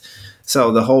Netflix.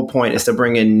 So the whole point is to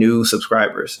bring in new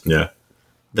subscribers. Yeah.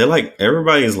 They're like,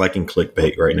 everybody is liking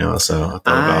clickbait right now. So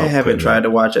I haven't tried to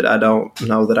watch it. I don't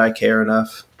know that I care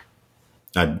enough.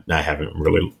 I haven't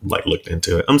really looked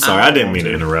into it. I'm sorry. I didn't mean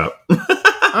to interrupt.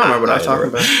 I don't remember what I was talking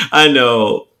about. I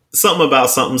know something about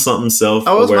something self-awareness.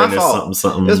 It was my fault.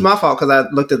 Something. It was my fault because I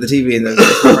looked at the TV and then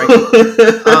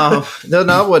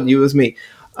no, it wasn't you. It was me.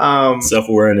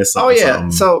 Self-awareness.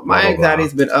 Something, so my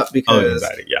anxiety's been up because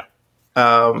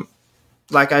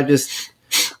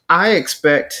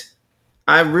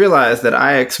I realize that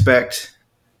I expect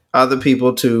other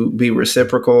people to be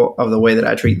reciprocal of the way that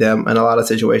I treat them in a lot of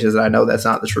situations. And I know that's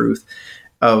not the truth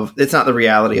it's not the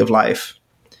reality of life.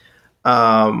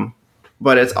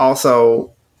 But it's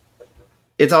also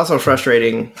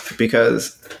frustrating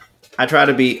because I try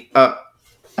to be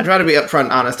upfront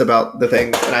and honest about the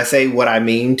things, and I say what I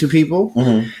mean to people.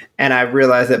 And I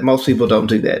realize that most people don't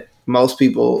do that. Most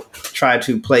people try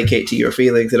to placate to your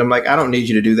feelings, and I'm like, I don't need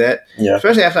you to do that. Yeah.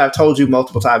 Especially after I've told you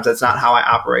multiple times that's not how I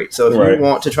operate. So if you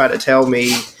want to try to tell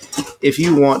me, if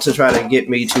you want to try to get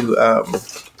me to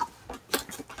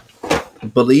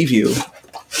believe you,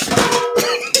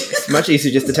 it's much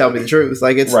easier just to tell me the truth.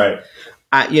 Like it's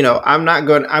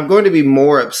I'm going to be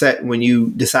more upset when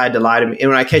you decide to lie to me and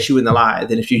when I catch you in the lie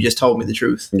than if you just told me the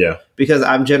truth. Yeah. Because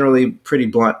I'm generally pretty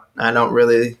blunt. I don't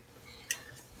really.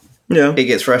 Yeah. It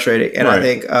gets frustrating. And I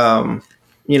think,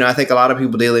 I think a lot of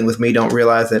people dealing with me don't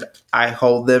realize that I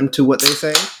hold them to what they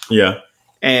say. Yeah.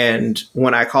 And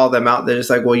when I call them out, they're just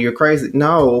like, well, you're crazy.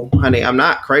 No, honey, I'm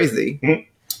not crazy.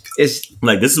 It's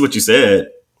like, this is what you said.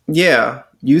 Yeah.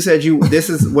 You said this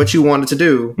is what you wanted to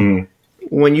do.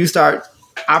 When you start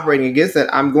operating against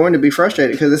that, I'm going to be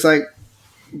frustrated because it's like,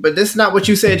 but this is not what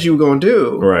you said you were going to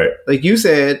do. Right. Like you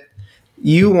said,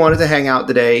 you wanted to hang out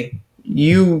today.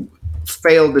 You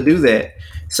failed to do that.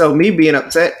 So me being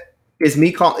upset is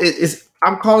me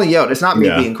I'm calling you out. It's not me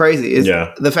being crazy. It's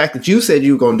the fact that you said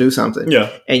you were going to do something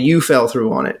and you fell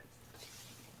through on it.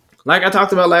 Like I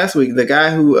talked about last week, the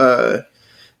guy who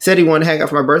said he wanted to hang out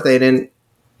for my birthday, and then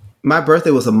my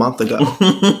birthday was a month ago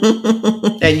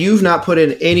and you've not put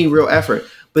in any real effort,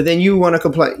 but then you want to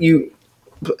complain. You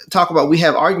talk about, we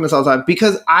have arguments all the time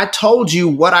because I told you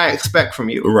what I expect from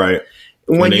you. Right.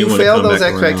 When you fail those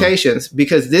expectations,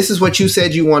 because this is what you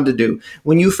said you wanted to do,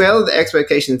 when you fail the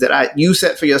expectations that you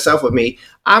set for yourself with me,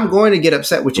 I'm going to get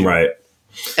upset with you. Right.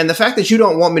 And the fact that you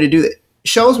don't want me to do that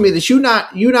shows me that you're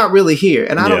not really here.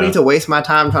 And I don't need to waste my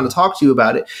time trying to talk to you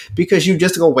about it because you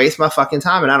just going to waste my fucking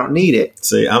time and I don't need it.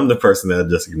 See, I'm the person that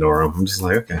just ignore them. I'm just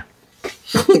like, okay.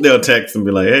 They'll text and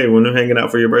be like, hey, when I'm hanging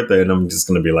out for your birthday, and I'm just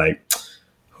going to be like,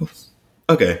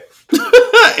 okay.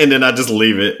 And then I just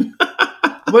leave it.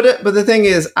 But the thing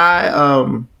is, I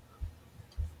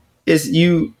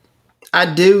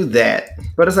do that,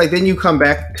 but it's like then you come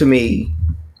back to me,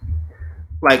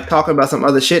 like talking about some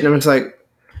other shit, and it's like,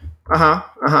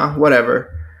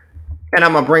 whatever, and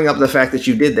I'm gonna bring up the fact that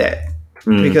you did that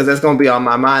because that's gonna be on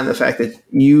my mind. The fact that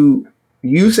you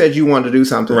said you wanted to do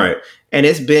something, right? And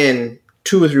it's been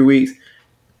 2 or 3 weeks,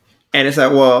 and it's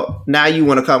like, well, now you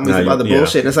want to come with some other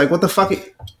bullshit, and it's like, what the fuck?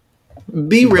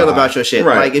 Be real about your shit.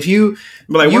 Right. Like if you,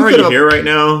 why are you here right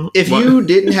now? If you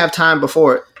didn't have time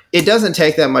before, it doesn't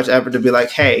take that much effort to be like,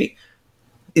 hey,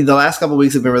 the last couple of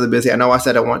weeks have been really busy. I know I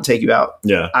said I want to take you out.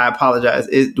 Yeah. I apologize.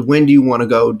 When do you want to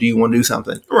go? Do you want to do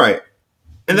something? Right.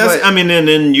 And and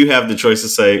then you have the choice to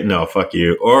say, no, fuck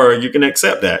you. Or you can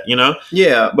accept that,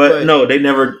 Yeah. But no, they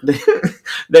never,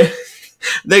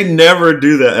 they never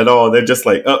do that at all. They're just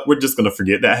like, we're just going to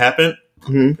forget that happened.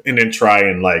 And then try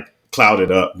and cloud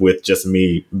it up with just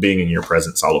me being in your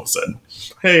presence all of a sudden.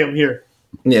 Hey, I'm here.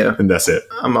 Yeah. And that's it.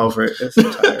 I'm over it. It's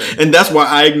tired. And that's why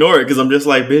I ignore it because I'm just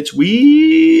like, bitch,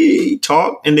 we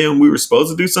talked and then we were supposed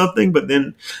to do something, but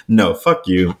then no, fuck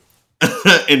you.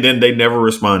 And then they never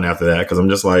respond after that because I'm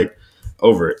just like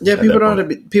over it. Yeah, people don't know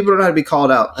how to be called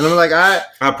out. And I'm like, I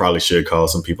probably should call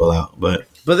some people out, but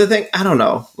the thing, I don't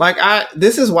know.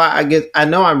 This is why I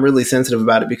know I'm really sensitive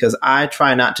about it because I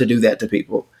try not to do that to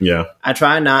people. Yeah. I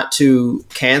try not to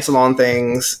cancel on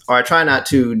things, or I try not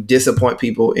to disappoint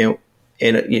people in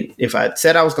if I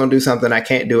said I was going to do something, I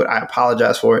can't do it. I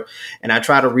apologize for it. And I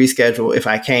try to reschedule if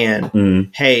I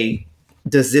can. Hey,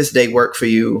 does this day work for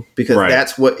you? Because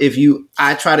that's what,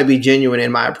 I try to be genuine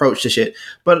in my approach to shit,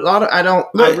 but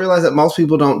I realize that most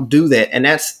people don't do that. And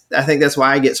I think that's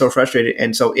why I get so frustrated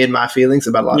and so in my feelings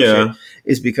about a lot of shit,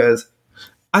 is because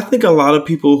I think a lot of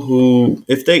people who,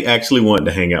 if they actually want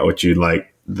to hang out with you,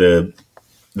 like the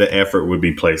effort would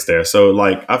be placed there. So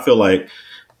like, I feel like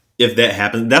if that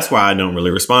happens, that's why I don't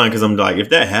really respond. Cause I'm like, if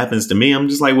that happens to me, I'm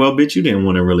just like, well, bitch, you didn't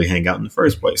want to really hang out in the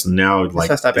first place. And now like,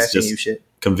 it's asking you shit.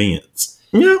 Convenience.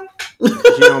 Yeah. You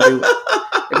don't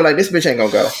be like, this bitch ain't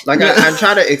gonna go. Like I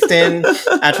try to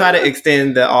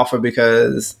extend the offer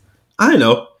because I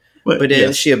know, but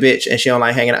then she a bitch and she don't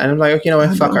like hanging out. And I'm like, you know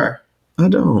what? Fuck her. I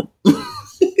don't.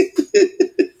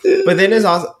 But then there's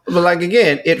also, but like,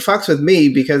 again, it fucks with me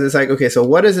because it's like, okay, so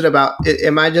what is it about?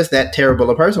 Am I just that terrible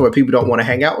a person where people don't want to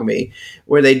hang out with me,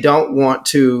 where they don't want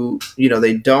to,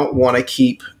 they don't want to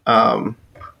keep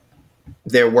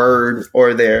their word,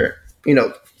 or their,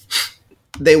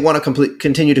 they want to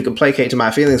continue to placate to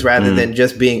my feelings rather than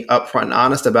just being upfront and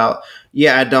honest about,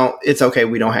 it's okay,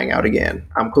 we don't hang out again.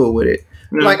 I'm cool with it.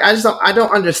 Like, I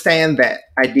don't understand that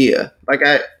idea. Like,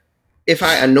 if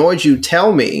I annoyed you,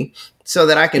 tell me, so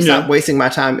that I can stop wasting my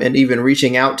time and even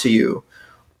reaching out to you.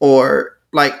 Or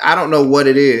like, I don't know what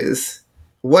it is.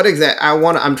 What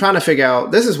I'm trying to figure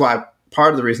out. This is why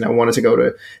part of the reason I wanted to go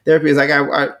to therapy is like,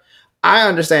 I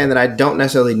understand that I don't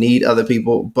necessarily need other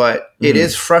people, but it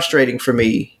is frustrating for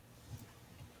me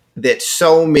that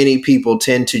so many people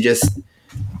tend to just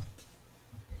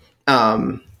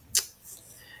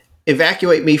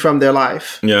evacuate me from their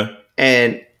life. Yeah.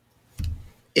 And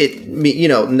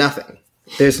nothing.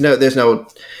 There's no,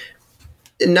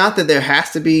 not that there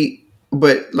has to be,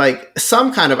 but like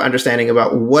some kind of understanding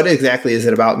about what exactly is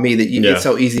it about me that it's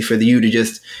so easy for you to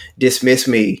just dismiss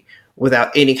me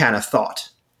without any kind of thought.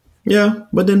 Yeah,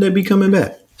 but then they be coming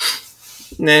back.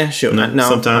 Nah, sure. No,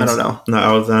 sometimes. I don't know. Not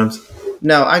all the times.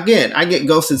 No, again, I get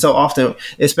ghosted so often,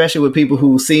 especially with people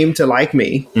who seem to like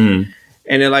me. And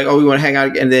they're like, oh, we want to hang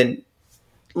out. And then,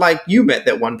 like, you met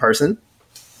that one person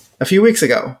a few weeks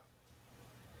ago.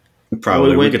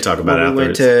 Probably. We could talk about it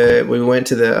afterwards. We went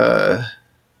to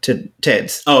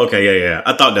Ted's. Oh, okay. Yeah.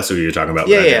 I thought that's what you were talking about.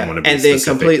 Yeah. And then specific.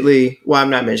 Completely, well, I'm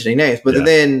not mentioning names, but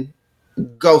then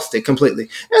ghosted completely.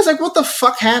 And it's like, what the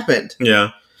fuck happened?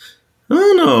 Yeah. I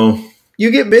don't know. You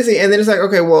get busy, and then it's like,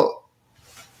 okay, well,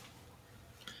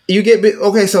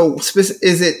 okay, so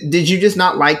did you just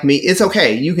not like me? It's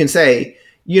okay. You can say,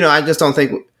 I just don't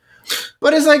think.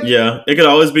 But it's like, yeah, it could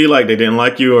always be like they didn't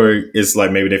like you, or it's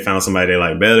like maybe they found somebody they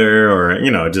like better, or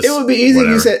just it would be easy.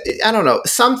 Whatever. You said, I don't know,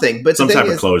 something, but some type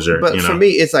of closure. But for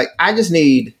me, it's like I just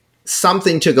need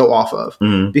something to go off of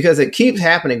because it keeps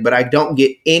happening, but I don't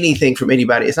get anything from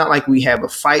anybody. It's not like we have a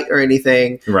fight or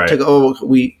anything to go.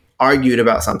 We argued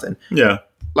about something. Yeah,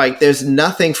 like there's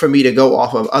nothing for me to go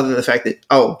off of other than the fact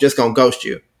that just gonna ghost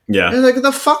you. Yeah, and like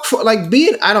the fuck for like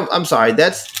being. I'm sorry,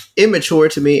 that's immature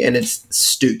to me, and it's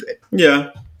stupid.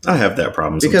 Yeah, I have that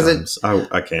problem because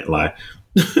I can't lie.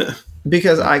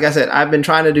 Because, like I said, I've been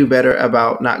trying to do better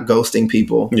about not ghosting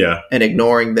people. Yeah, and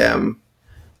ignoring them.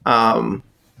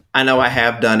 I know I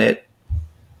have done it,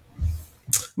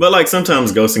 but like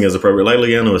sometimes ghosting is appropriate. Like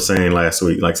Leanna was saying last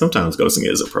week, like sometimes ghosting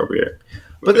is appropriate.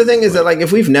 But the thing is that like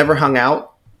if we've never hung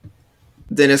out,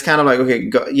 then it's kind of like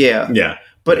okay, yeah.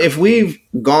 But if we've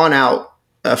gone out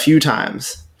a few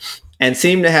times and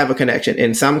seem to have a connection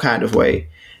in some kind of way,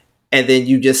 and then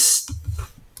you just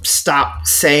stop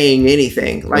saying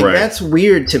anything, like that's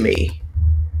weird to me.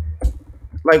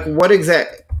 Like what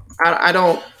I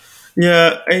don't.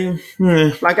 Yeah.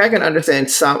 Like I can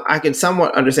understand I can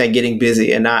somewhat understand getting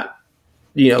busy and not,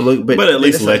 look, but at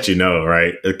least let you know,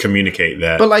 right? Communicate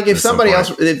that. But like if somebody else,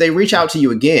 if they reach out to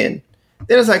you again,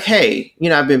 then it's like, hey,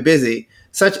 I've been busy.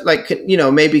 Such like,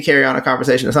 maybe carry on a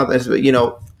conversation or something. But,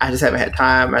 I just haven't had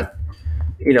time.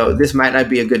 This might not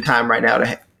be a good time right now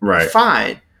to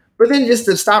fine. But then just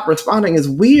to stop responding is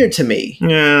weird to me.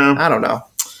 Yeah. I don't know.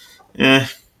 Yeah.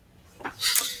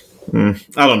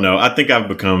 I don't know. I think I've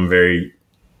become very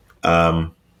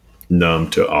numb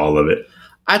to all of it.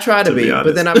 I try to be,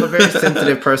 but then I'm a very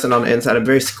sensitive person on the inside. I'm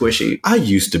very squishy. I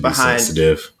used to be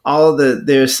sensitive.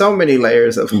 There's so many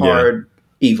layers of hard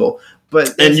evil.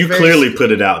 And you clearly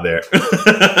put it out there.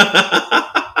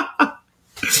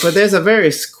 But there's a very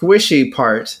squishy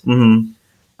part.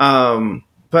 Mm-hmm.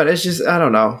 But it's just, I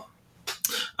don't know.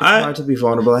 It's hard to be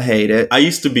vulnerable. I hate it. I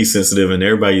used to be sensitive, and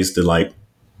everybody used to like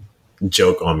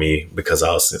joke on me because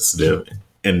I was sensitive.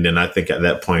 And then I think at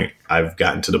that point, I've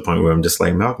gotten to the point where I'm just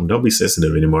like, Malcolm, don't be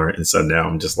sensitive anymore. And so now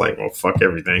I'm just like, well, fuck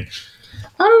everything.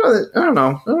 I don't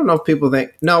know if people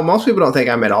think. No, most people don't think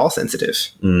I'm at all sensitive.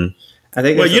 Mm. I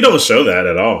think. Well, you don't show that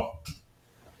at all.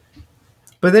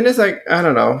 But then it's like, I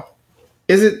don't know.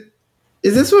 Is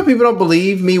this what people don't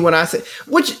believe me when I say,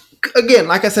 which again,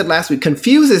 like I said last week,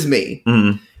 confuses me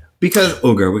because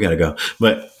oh girl, we gotta go.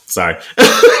 But sorry.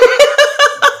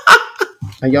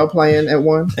 Are y'all playing at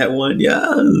 1? At 1,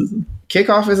 yes.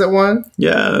 Kickoff is at 1?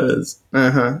 Yes.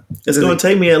 Uh-huh. It's gonna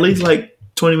take me at least like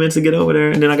 20 minutes to get over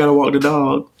there, and then I gotta walk the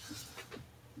dog.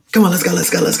 Come on, let's go.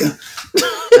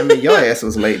 I mean, your ass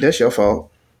was late. That's your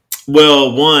fault.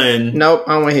 Well, 1, nope,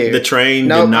 I don't want to hear. The train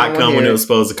did not come when it was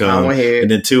supposed to come. I don't want to hear. And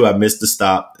then 2, I missed the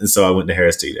stop, and so I went to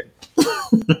Harris Teeter.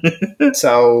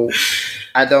 So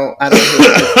I don't hear.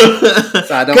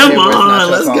 So I don't. Come on,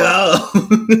 let's go.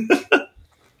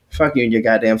 Fuck you and your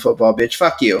goddamn football, bitch.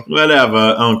 Fuck you. Whatever.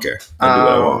 I don't care. I do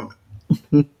what I want.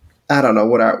 I don't know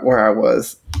where I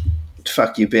was.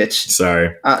 Fuck you, bitch.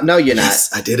 Sorry. No, you're not. Yes,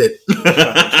 I did it. Fucking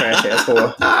trash ass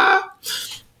whore.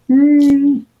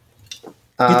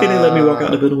 You think they let me walk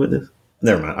out the building with this?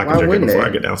 Never mind. I can drink it before I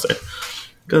get downstairs.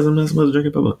 Because I'm not supposed to drink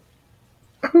it public.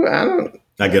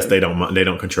 I guess they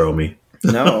don't control me.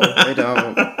 No, they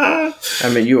don't. I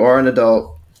mean, you are an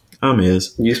adult.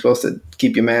 You're supposed to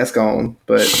keep your mask on,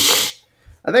 but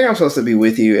I think I'm supposed to be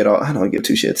with you at all. I don't give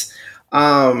 2 shits.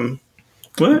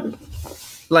 What?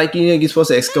 Like, you're supposed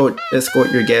to escort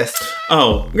your guests.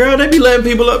 Oh, girl, they be letting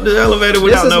people up the elevator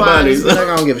without nobody.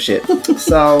 I don't give a shit.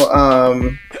 So,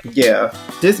 yeah,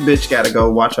 this bitch got to go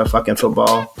watch her fucking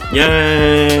football.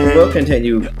 Yay! We'll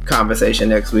continue conversation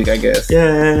next week, I guess.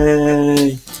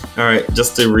 Yay! All right,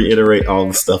 just to reiterate all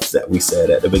the stuff that we said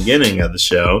at the beginning of the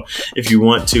show, if you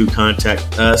want to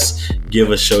contact us,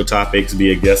 give us show topics,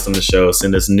 be a guest on the show,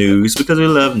 send us nudes, because we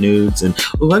love nudes. And,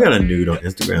 I got a nude on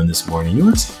Instagram this morning. You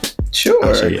want to see it? Sure.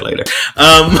 I'll show you later.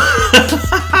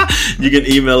 You can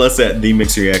email us at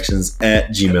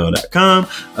themixedreactions@gmail.com.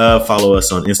 Follow us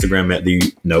on Instagram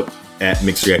at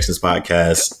Mixed Reactions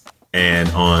Podcast, and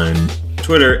on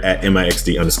Twitter at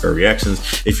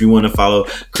MIXD_reactions. If you want to follow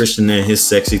Christian and his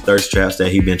sexy thirst traps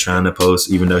that he's been trying to post,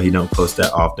 even though he don't post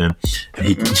that often,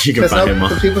 you can find him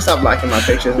on. People stop liking my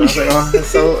pictures. And I was like, oh, that's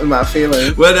so in my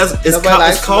feelings. Well,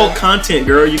 it's called content,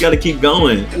 girl. You got to keep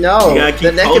going. No,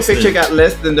 the naked picture got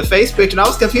less than the face picture, and I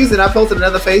was confused. And I posted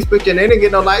another face picture, and they didn't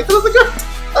get no likes. I was like,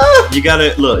 you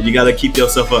gotta keep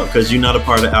yourself up, because you're not a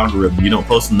part of the algorithm. You don't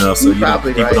post enough, so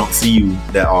people don't see you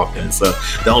that often. So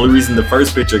the only reason the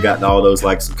first picture got all those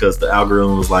likes is because the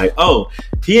algorithm was like, oh,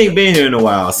 he ain't been here in a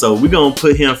while, so we're gonna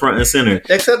put him front and center.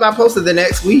 Except I posted the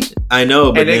next week. I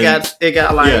know, but and it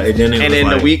got like, yeah, and then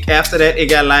the week after that it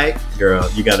got like, girl,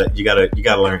 you gotta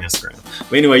learn Instagram.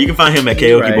 But anyway, you can find him at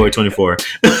KaokiBoy24.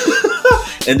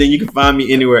 And then you can find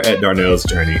me anywhere at Darnell's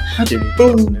Journey. I do need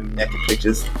to new naked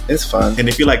pictures. It's fun. And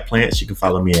if you like plants, you can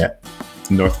follow me at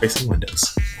North Facing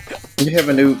Windows. You have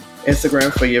a new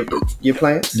Instagram for your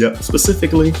plants? Yep,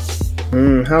 specifically.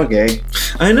 How gay.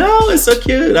 I know, it's so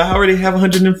cute. I already have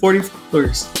 140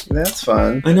 followers. That's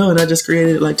fun. I know, and I just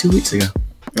created it like 2 weeks ago.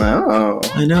 Oh.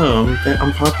 I know,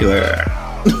 I'm popular.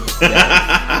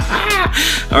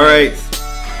 All right.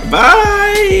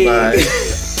 Bye.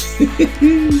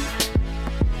 Bye.